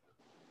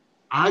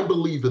I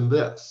believe in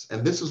this,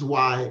 and this is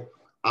why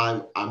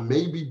I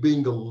may be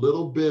being a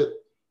little bit,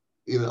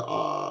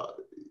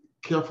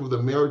 careful with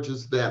the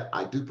marriages that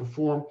I do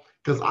perform,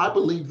 because I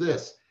believe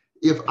this: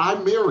 if I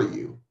marry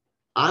you,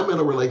 I'm in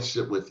a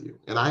relationship with you,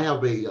 and I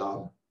have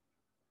the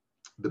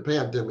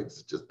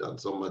pandemic's just done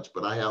so much,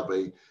 but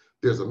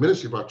there's a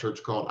ministry of our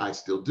church called I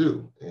Still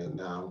Do, and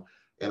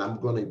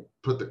I'm going to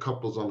put the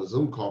couples on a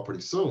Zoom call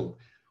pretty soon.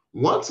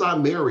 Once I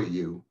marry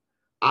you,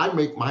 I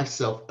make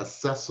myself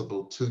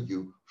accessible to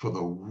you for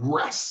the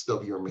rest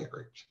of your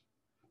marriage,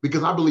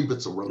 because I believe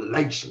it's a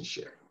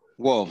relationship.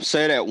 Whoa,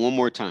 say that one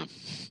more time.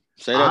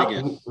 Say that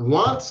again.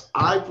 Once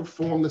I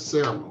perform the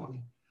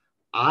ceremony,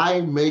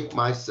 I make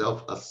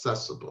myself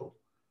accessible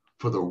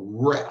for the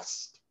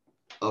rest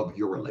of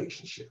your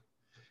relationship,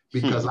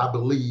 because I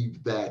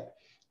believe that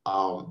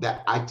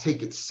that I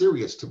take it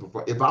serious to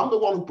perform. If I'm the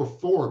one who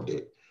performed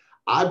it,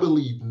 I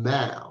believe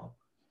now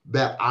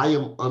that I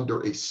am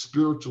under a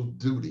spiritual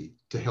duty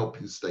to help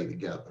you stay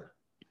together.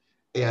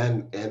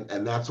 And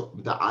that's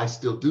what the I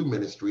Still Do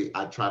ministry.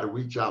 I try to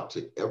reach out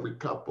to every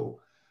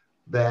couple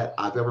that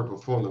I've ever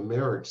performed a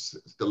marriage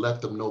to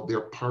let them know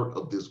they're part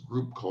of this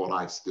group called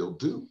I Still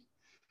Do.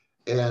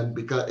 And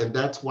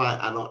that's why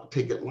I don't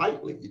take it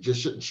lightly. You just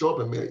shouldn't show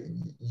up and marry.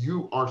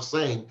 You are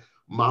saying,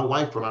 my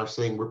wife and I are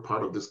saying we're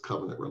part of this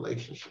covenant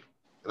relationship,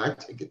 and I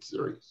take it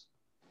serious.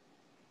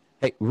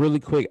 Hey,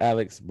 really quick,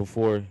 Alex,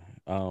 before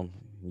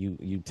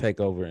you take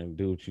over and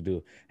do what you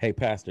do. Hey,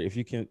 Pastor, if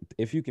you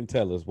can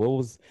tell us, what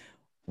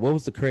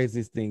was the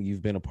craziest thing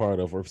you've been a part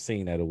of or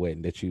seen at a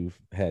wedding that you've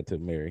had to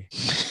marry?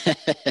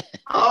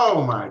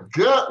 Oh my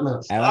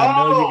goodness! And I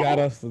know you got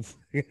us.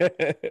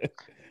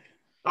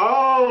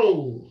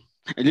 Oh.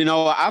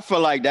 I feel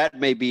like that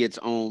may be its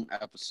own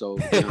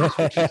episode.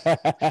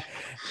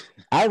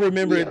 I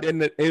remember in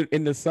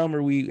the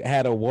summer we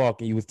had a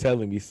walk and you was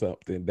telling me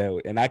something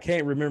and I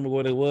can't remember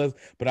what it was,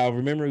 but I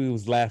remember we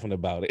was laughing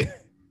about it.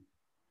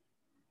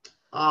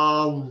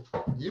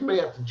 You may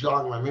have to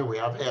jog my memory.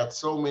 I've had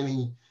so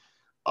many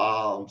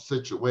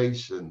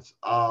situations.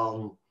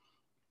 I'm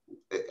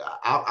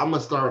gonna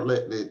start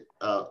letting it.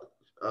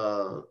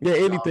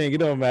 Anything. It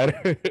don't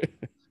matter.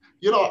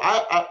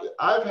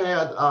 I've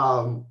had.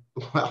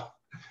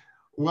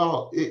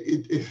 Well,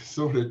 it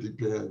sort of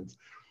depends.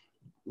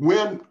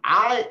 When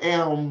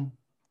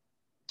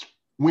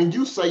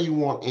you say you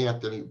want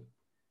Anthony,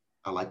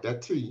 I like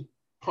that T,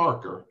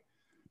 Parker,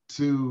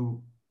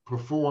 to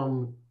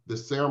perform the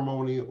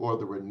ceremony or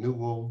the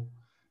renewal,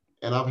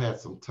 and I've had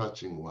some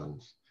touching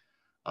ones.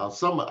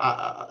 As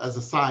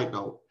a side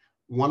note,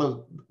 one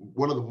of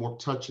the more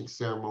touching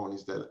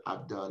ceremonies that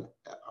I've done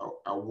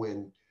are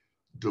when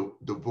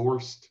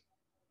divorced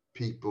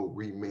people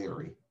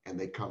remarry and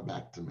they come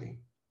back to me.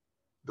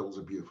 Those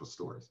are beautiful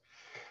stories.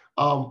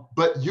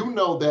 But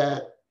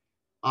that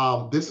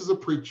this is a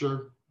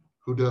preacher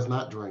who does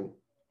not drink,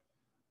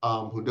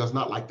 who does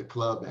not like the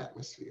club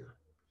atmosphere.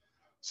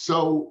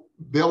 So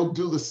they'll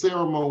do the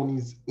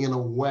ceremonies in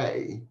a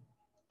way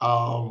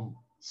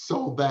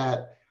so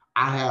that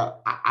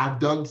I've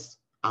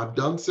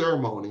done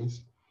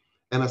ceremonies,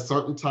 and a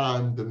certain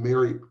time the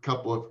married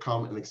couple have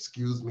come and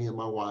excused me and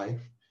my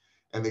wife,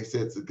 and they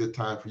said it's a good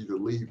time for you to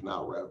leave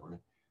now, Reverend,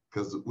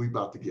 because we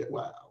about to get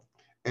wild.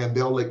 and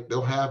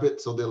they'll have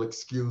it, so they'll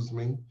excuse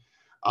me.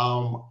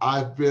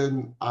 I've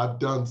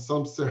done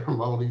some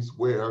ceremonies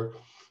where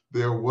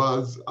there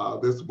was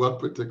this one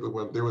particular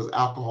one, there was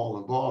alcohol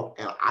involved,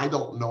 and I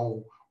don't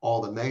know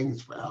all the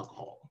names for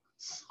alcohol.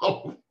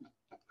 So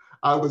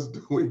I was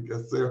doing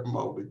a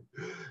ceremony,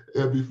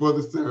 and before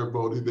the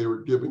ceremony, they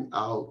were giving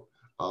out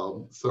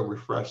some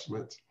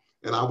refreshments,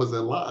 and I was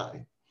in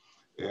line.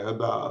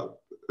 And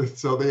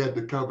so they had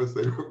to come and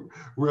say,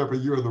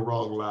 Reverend, you're in the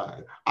wrong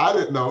line. I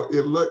didn't know.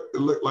 It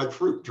looked like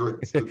fruit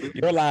drinks to me.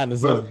 Your line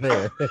is over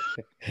there.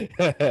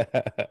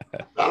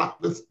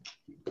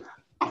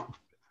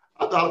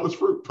 I thought it was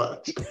fruit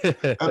punch.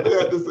 And they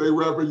had to say,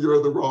 Reverend, you're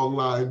in the wrong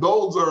line.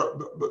 Those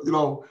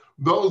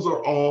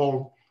are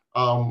all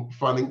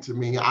funny to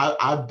me.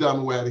 I've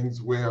done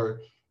weddings where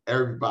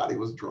everybody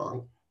was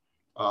drunk,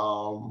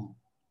 and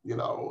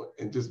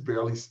just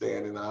barely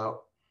standing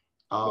out.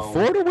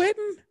 Before the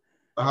wedding?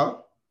 Uh-huh.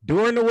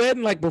 During the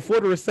wedding, like before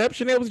the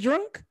reception, it was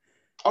drunk?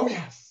 Oh,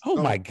 yes. Oh,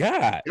 my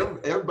God.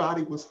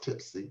 Everybody was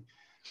tipsy.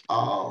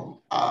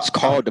 It's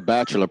called the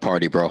bachelor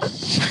party, bro.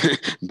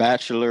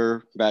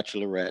 Bachelor,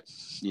 bachelorette.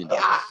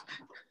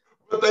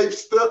 But they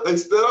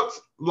stood up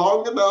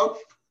long enough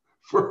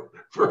for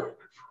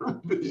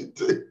me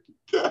to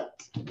get.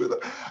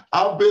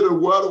 I've been in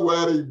one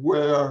wedding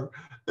where,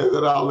 and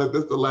then I'll let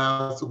this the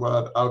last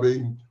one. I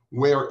mean,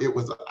 where it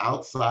was an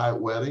outside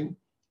wedding,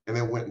 and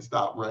it went and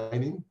stopped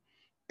raining,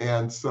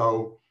 and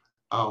so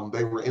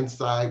they were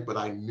inside, but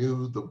I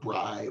knew the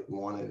bride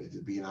wanted it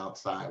to be an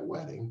outside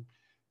wedding.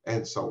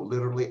 And so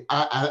literally,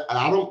 I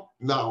don't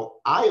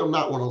know. I am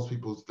not one of those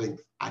people who think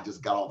I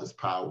just got all this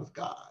power with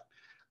God.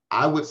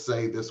 I would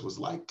say this was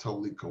like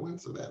totally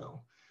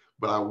coincidental.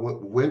 But I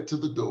went to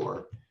the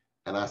door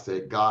and I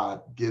said,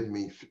 God,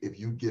 if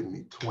you give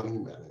me 20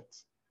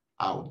 minutes,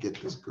 I will get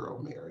this girl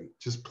married.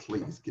 Just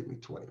please give me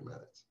 20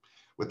 minutes.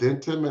 Within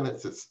 10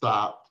 minutes, it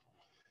stopped.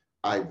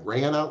 I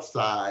ran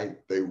outside.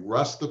 They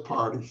rushed the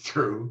party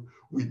through.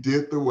 We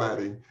did the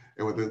wedding.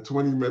 And within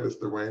 20 minutes,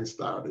 the rain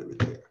started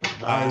again.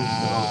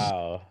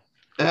 Wow.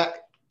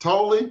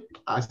 Totally,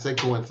 I say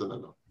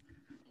coincidental.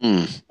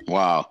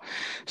 Wow.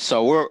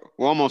 So we're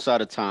almost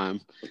out of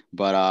time,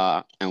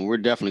 but and we're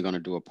definitely going to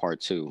do a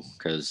part 2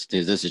 because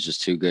this is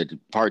just too good.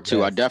 Part 2,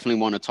 yes. I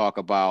definitely want to talk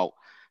about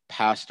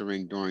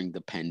pastoring during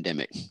the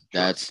pandemic.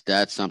 That's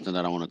something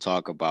that I want to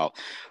talk about.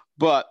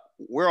 But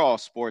we're all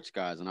sports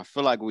guys, and I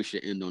feel like we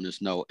should end on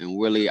this note. And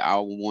Willie, I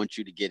want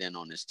you to get in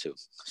on this too.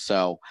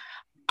 So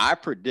I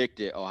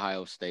predicted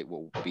Ohio State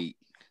will beat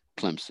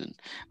Clemson.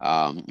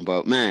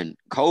 But man,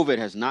 COVID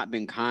has not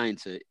been kind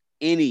to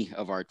any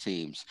of our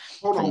teams.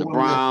 From the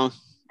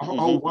Browns.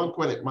 Oh, one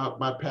quick.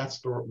 My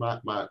pastor, my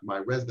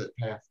resident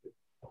pastor.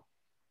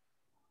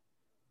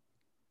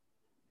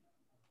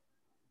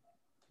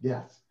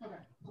 Yes. Okay.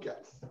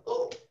 Yes.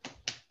 Oh.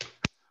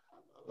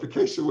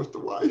 Vacation with the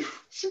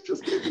wife. She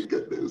just gave me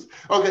good news.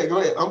 Okay, go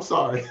ahead. I'm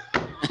sorry.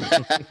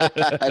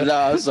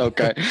 No, it's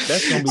okay.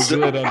 That's gonna be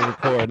good on the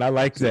record. I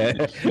like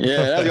that.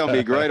 Yeah, that's gonna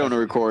be great on the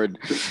record.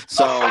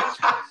 So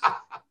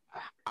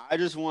I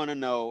just want to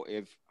know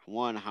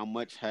how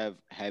much have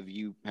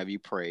you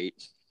prayed?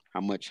 How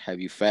much have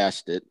you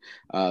fasted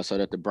so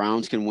that the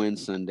Browns can win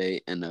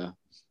Sunday and the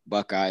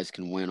Buckeyes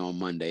can win on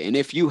Monday? And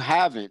if you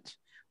haven't,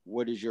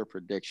 what is your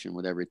prediction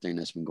with everything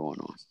that's been going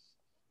on?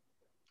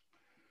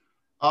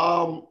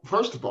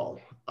 First of all,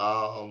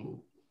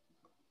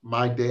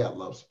 my dad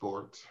loves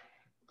sports.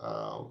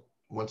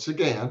 Once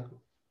again,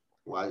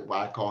 why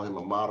I call him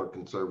a moderate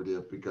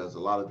conservative, because a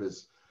lot of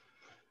his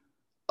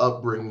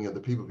upbringing of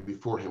the people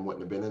before him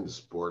wouldn't have been into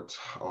sports.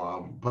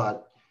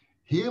 But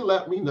he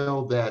let me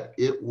know that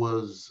it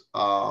was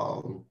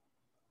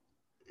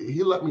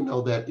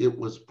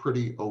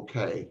pretty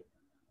okay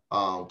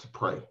to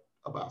pray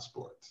about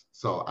sports.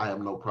 So I have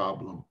no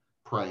problem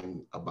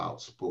praying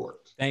about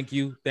sports. Thank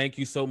you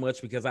so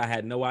much, because I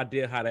had no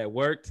idea how that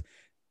worked.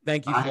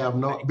 Thank you.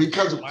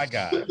 Because my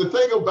God. The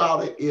thing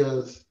about it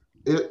is,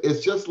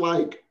 it's just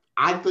like,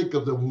 I think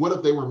of them, what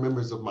if they were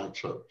members of my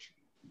church?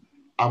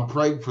 I'm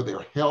praying for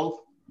their health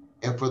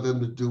and for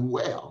them to do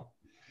well.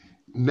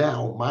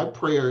 Now, my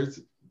prayers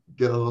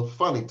get a little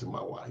funny to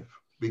my wife,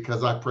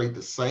 because I prayed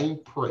the same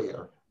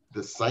prayer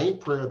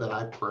that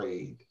I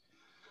prayed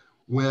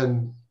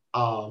when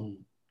LeBron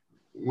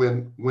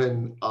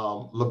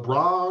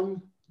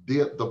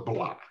did the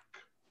block.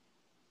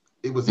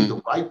 It was either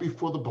right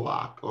before the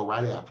block or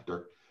right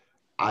after.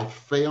 I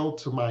fell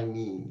to my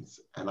knees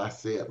and I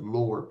said,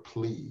 Lord,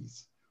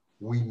 please,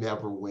 we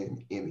never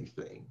win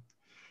anything.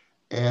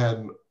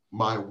 And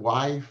my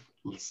wife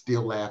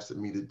still laughs at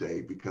me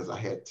today, because I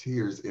had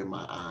tears in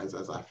my eyes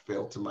as I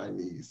fell to my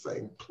knees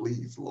saying,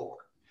 please, Lord.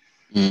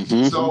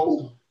 Mm-hmm.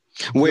 So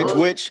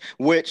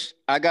which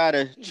I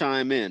gotta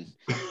chime in,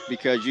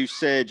 because you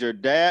said your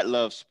dad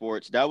loves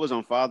sports. That was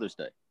on Father's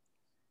Day.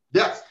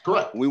 Yes,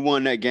 correct. We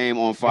won that game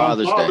on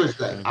Father's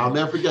Day. I'll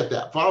never forget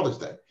that, Father's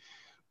Day.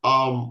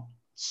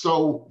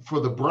 So for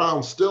the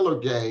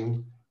Brown-Steeler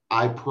game,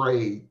 I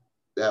prayed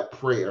that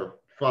prayer,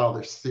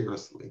 Father,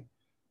 seriously,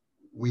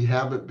 we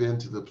haven't been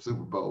to the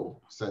Super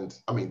Bowl to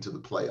the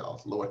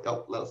playoffs. Lord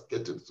help, let us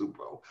get to the Super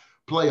Bowl.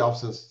 Playoffs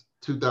since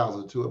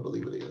 2002, I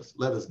believe it is.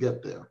 Let us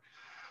get there.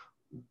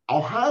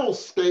 Ohio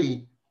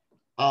State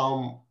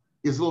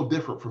is a little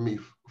different for me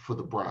for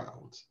the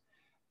Browns.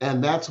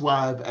 And that's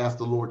why I've asked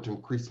the Lord to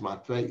increase my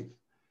faith.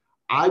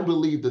 I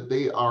believe that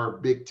they are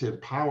a Big Ten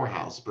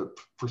powerhouse, but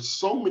for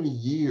so many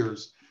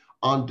years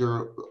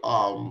under,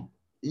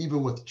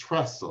 even with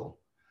Tressel,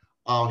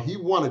 he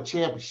won a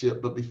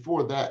championship, but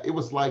before that, it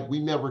was like we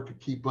never could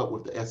keep up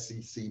with the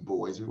SEC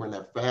boys. We weren't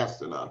that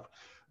fast enough.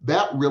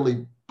 That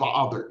really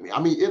bothered me. I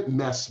mean, it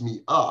messed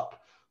me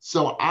up.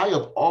 So I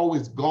have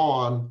always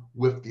gone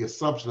with the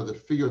assumption of the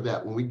fear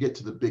that when we get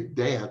to the big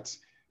dance,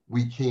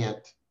 we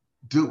can't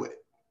do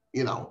it.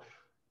 You know,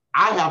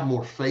 I have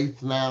more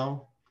faith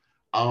now.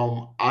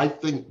 I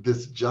think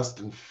this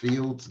Justin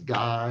Fields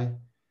guy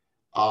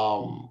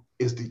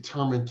is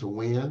determined to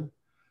win.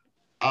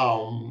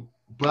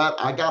 But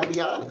I got to be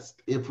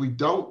honest, if we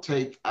don't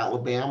take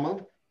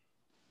Alabama,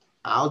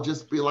 I'll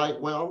just be like,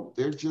 well,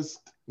 they're just,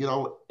 you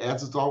know,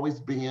 as it's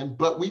always been.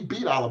 But we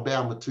beat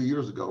Alabama 2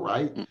 years ago,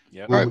 right?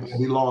 Yep. When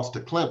we lost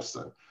to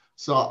Clemson.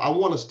 So I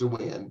want us to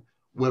win.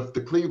 With the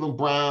Cleveland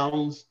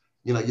Browns,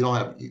 you know, you don't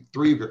have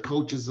 3 of your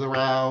coaches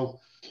around,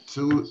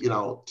 2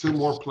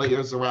 more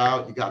players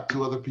around. You got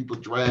 2 other people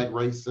drag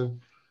racing.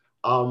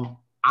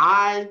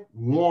 I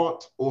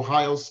want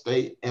Ohio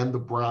State and the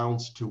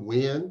Browns to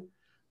win.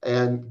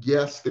 And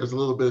yes, there's a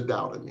little bit of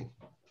doubt in me.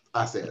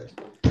 I said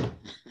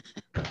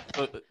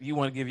it. You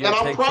want to give your and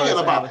I'm praying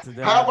about it.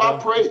 Have I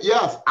prayed?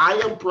 Yes, I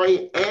am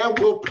praying and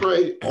will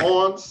pray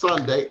on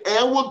Sunday.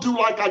 And we'll do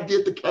like I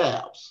did the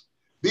Cavs.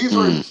 These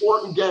are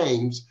important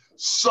games.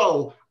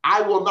 So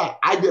I will not.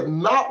 I did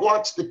not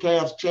watch the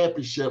Cavs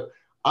championship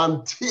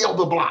until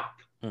the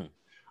block.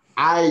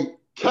 I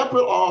kept it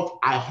off.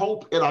 I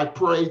hope and I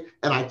pray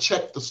and I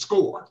check the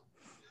score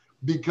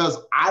because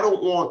I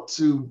don't want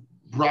to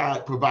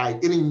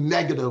provide any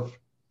negative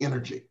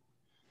energy.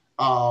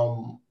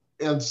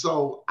 And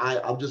so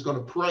I'm just going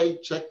to pray,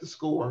 check the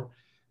score,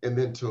 and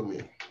then tune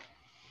in.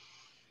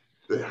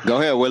 Yeah.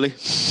 Go ahead, Willie.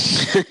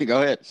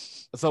 Go ahead.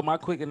 So my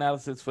quick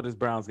analysis for this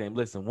Browns game.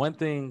 Listen, one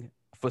thing,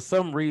 for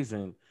some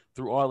reason,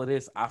 through all of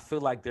this, I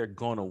feel like they're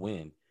going to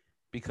win.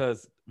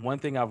 Because one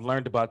thing I've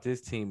learned about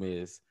this team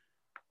is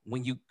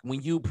when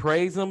you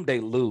praise them, they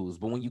lose.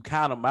 But when you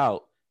count them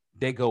out,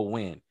 they go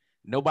win.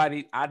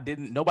 Nobody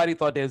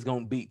thought they was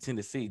going to beat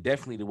Tennessee,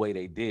 definitely the way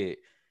they did.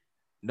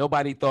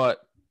 Nobody thought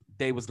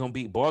they was going to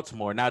beat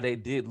Baltimore. Now they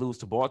did lose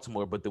to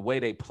Baltimore, but the way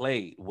they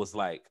played was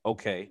like,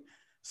 okay.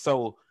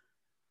 So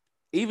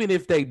even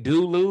if they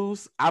do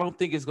lose, I don't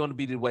think it's going to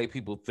be the way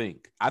people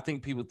think. I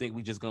think people think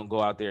we just going to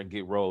go out there and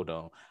get rolled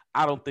on.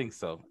 I don't think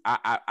so.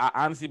 I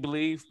honestly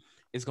believe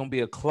it's going to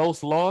be a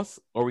close loss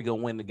or we're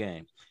going to win the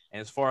game. And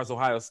as far as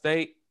Ohio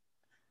State,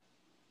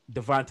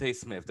 Devontae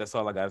Smith, that's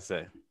all I got to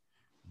say.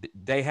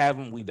 They have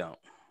him, we don't.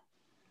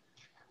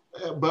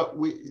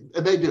 But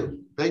they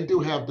do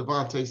have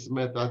Devontae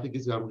Smith. I think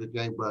he's going to have a good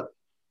game, but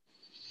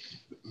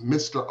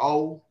Mr.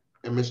 O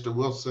and Mr.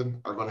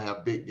 Wilson are going to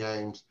have big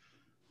games.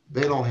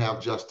 They don't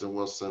have Justin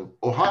Wilson.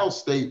 Ohio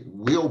State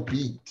will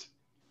beat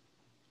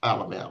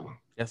Alabama.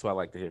 That's what I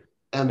like to hear.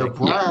 And the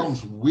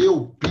Browns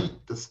will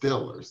beat the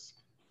Steelers,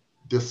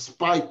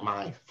 despite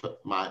my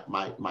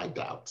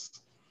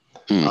doubts.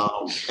 And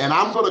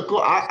I'm going to go.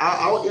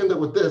 I'll end it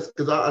with this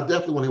because I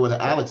definitely want to hear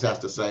what Alex has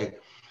to say.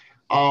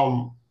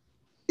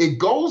 It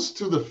goes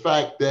to the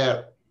fact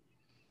that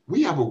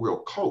we have a real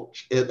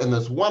coach, and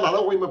there's one, I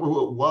don't remember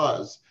who it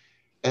was,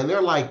 and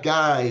they're like,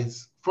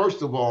 guys,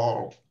 first of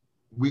all,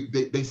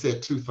 they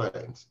said 2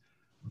 things.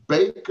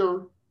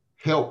 Baker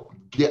helped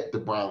get the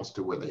Browns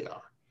to where they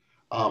are.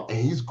 And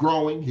he's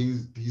growing.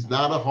 He's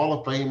not a Hall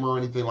of Famer or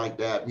anything like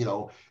that. You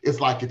know, it's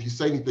like if you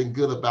say anything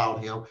good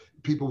about him,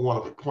 people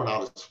want to point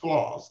out his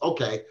flaws.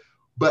 Okay,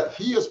 but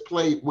he has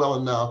played well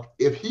enough.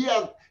 If he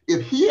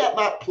had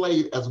not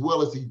played as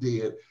well as he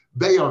did,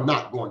 they are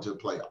not going to the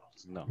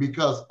playoffs. No.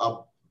 Because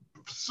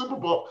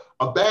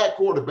a bad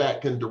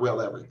quarterback can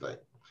derail everything.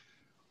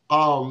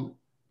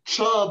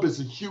 Chubb is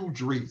a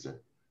huge reason.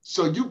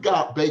 So you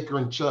got Baker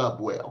and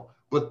Chubb well.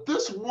 But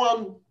this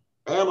one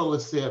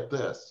analyst said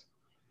this.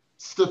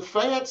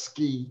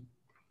 Stefanski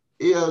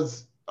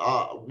is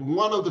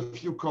one of the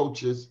few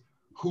coaches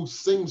who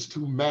seems to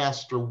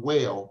master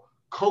well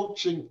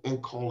coaching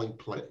and calling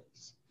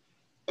plays.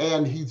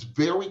 And he's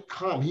very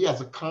calm. He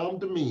has a calm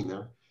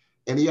demeanor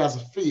and he has a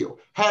feel.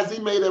 Has he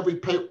made every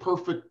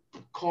perfect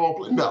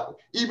call? No,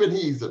 even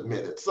he's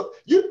admitted. So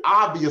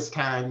obvious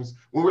times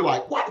when we're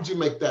like, why did you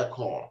make that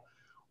call?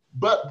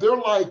 But they're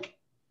like,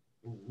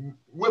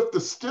 with the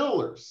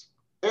Steelers,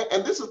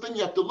 and this is the thing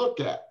you have to look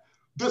at.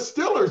 The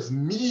Steelers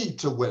need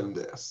to win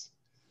this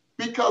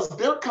because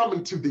they're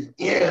coming to the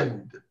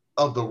end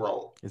of the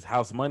road. It's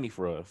house money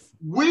for us.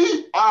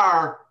 We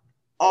are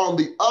on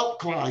the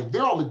upcline.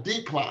 They're on the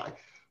decline.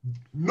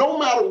 No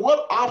matter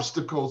what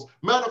obstacles,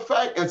 matter of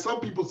fact, and some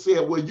people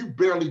said, well, you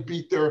barely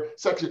beat their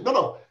section.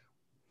 No.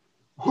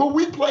 Who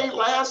we played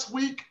last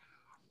week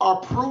are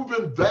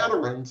proven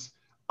veterans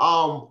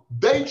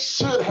They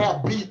should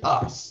have beat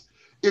us.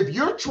 If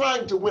you're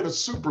trying to win a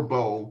Super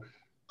Bowl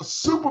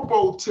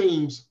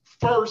teams,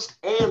 first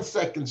and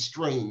second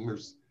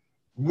stringers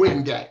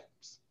win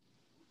games.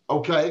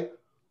 Okay?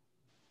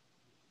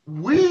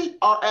 We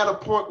are at a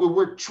point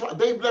where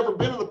they've never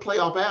been in the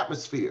playoff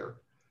atmosphere.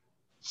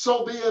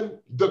 So then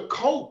the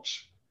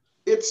coach,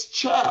 it's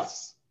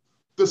chess.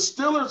 The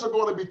Steelers are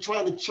going to be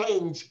trying to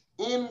change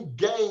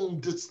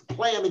in-game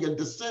planning and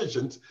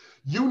decisions.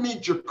 You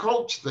need your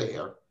coach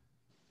there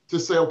to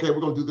say, okay,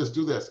 we're going to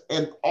do this.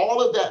 And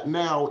all of that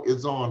now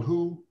is on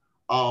who?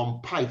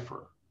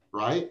 Pfeiffer,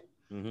 right?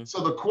 Mm-hmm.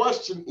 So the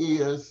question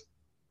is,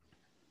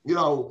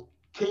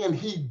 can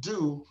he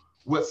do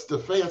what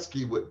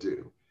Stefanski would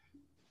do?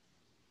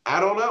 I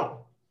don't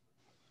know.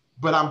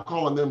 But I'm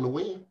calling them to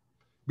win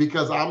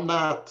because I'm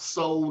not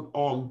sold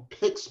on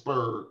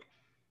Pittsburgh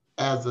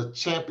as a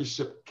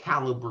championship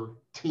caliber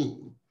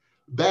team.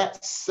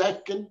 That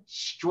second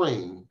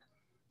string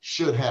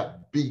should have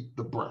beat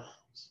the Browns.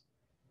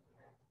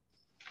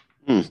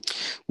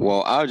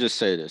 Well, I'll just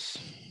say this,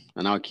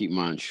 and I'll keep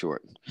mine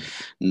short.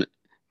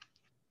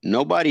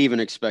 Nobody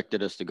even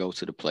expected us to go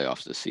to the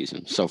playoffs this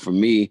season. So for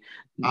me,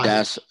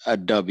 that's a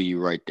W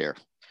right there.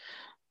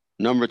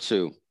 Number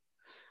two,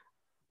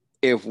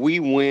 if we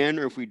win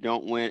or if we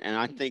don't win, and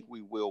I think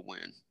we will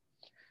win,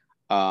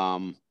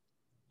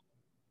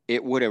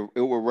 it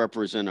would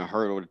represent a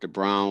hurdle that the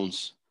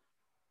Browns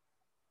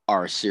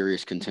are a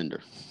serious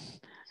contender.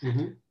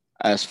 Mm-hmm.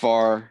 As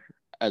far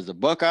as the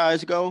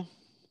Buckeyes go,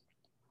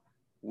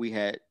 we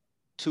had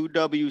 2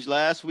 W's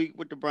last week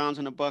with the Browns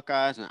and the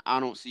Buckeyes, and I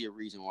don't see a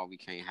reason why we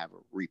can't have a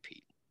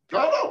repeat.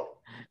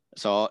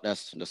 So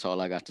that's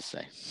all I got to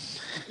say.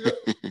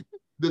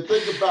 The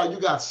thing about, you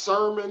got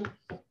Sermon,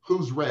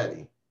 who's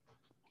ready,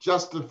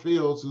 Justin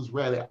Fields, who's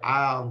ready.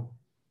 I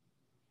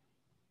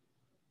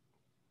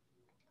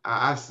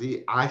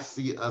see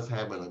us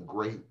having a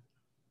great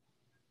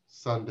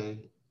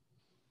Sunday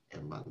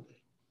and Monday.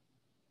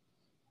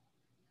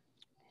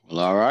 Well,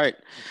 all right.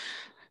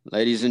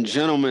 Ladies and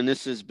gentlemen,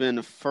 this has been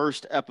the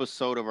first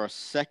episode of our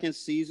second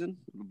season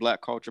of the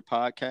Black Culture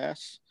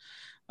Podcast.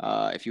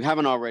 If you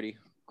haven't already,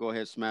 go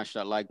ahead, smash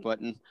that like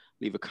button,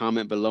 leave a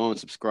comment below, and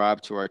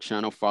subscribe to our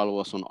channel. Follow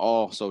us on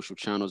all social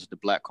channels at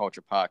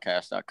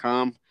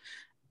theblackculturepodcast.com.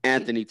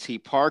 Anthony T.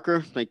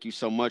 Parker, thank you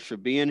so much for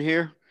being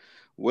here.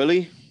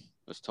 Willie,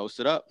 let's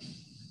toast it up.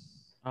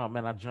 Oh,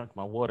 man, I drank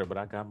my water, but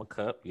I got my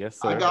cup. Yes,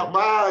 sir. I got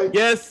mine.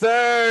 Yes,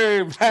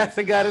 sir.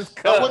 Pastor got his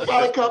cup. What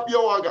kind of cup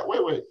I got?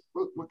 Wait.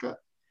 What cup?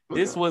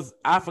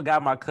 I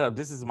forgot my cup.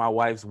 This is my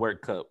wife's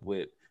work cup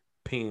with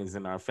pins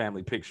and our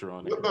family picture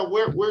on it. Now,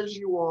 where's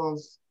you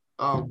all's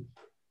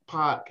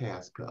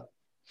podcast cup?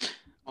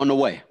 On the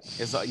way.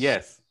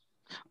 Yes.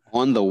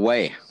 On the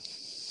way.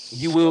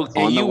 You will,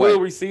 and you will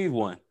receive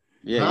one.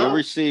 Yeah,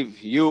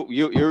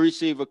 you'll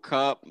receive a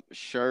cup,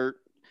 shirt,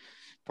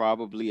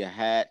 probably a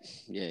hat.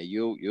 Yeah,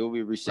 you'll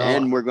be receiving,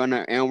 and we're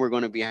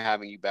gonna be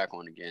having you back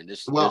on again.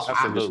 This was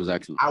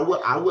excellent. I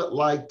would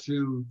like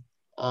to.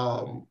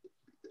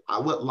 I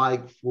would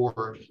like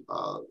for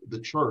the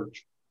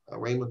church,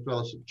 Raymond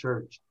Fellowship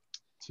Church,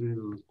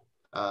 to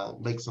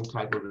make some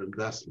type of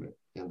investment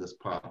in this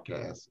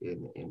podcast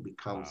and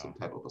become some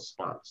type of a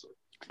sponsor.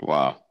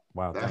 Wow.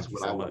 That's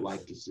what I would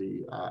like to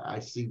see. I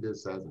see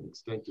this as an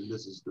extension.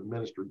 This is the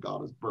ministry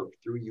God has birthed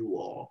through you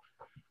all.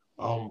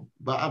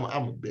 But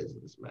I'm a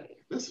businessman.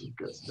 This is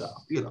good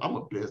stuff. I'm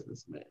a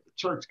businessman. The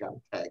church got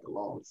to tag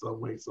along some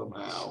way,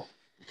 somehow,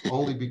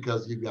 only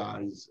because you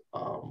guys,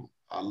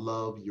 I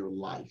love your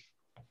life.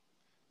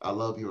 I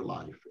love your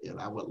life. And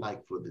I would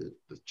like for the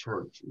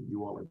church, and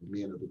you all are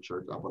men of the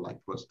church, I would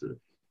like for us to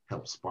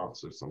help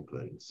sponsor some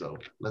things. So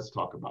let's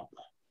talk about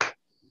that.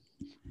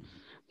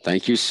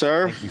 Thank you,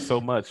 sir. Thank you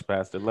so much,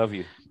 Pastor. Love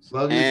you.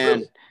 Love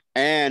you,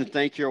 and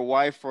thank your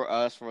wife for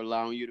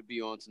allowing you to be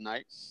on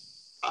tonight.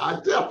 I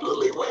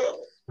definitely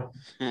will.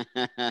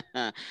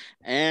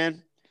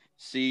 And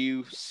see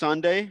you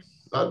Sunday.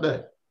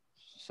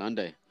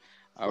 Sunday.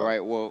 All right.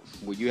 Well,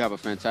 you have a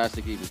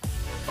fantastic evening.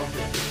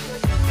 Okay.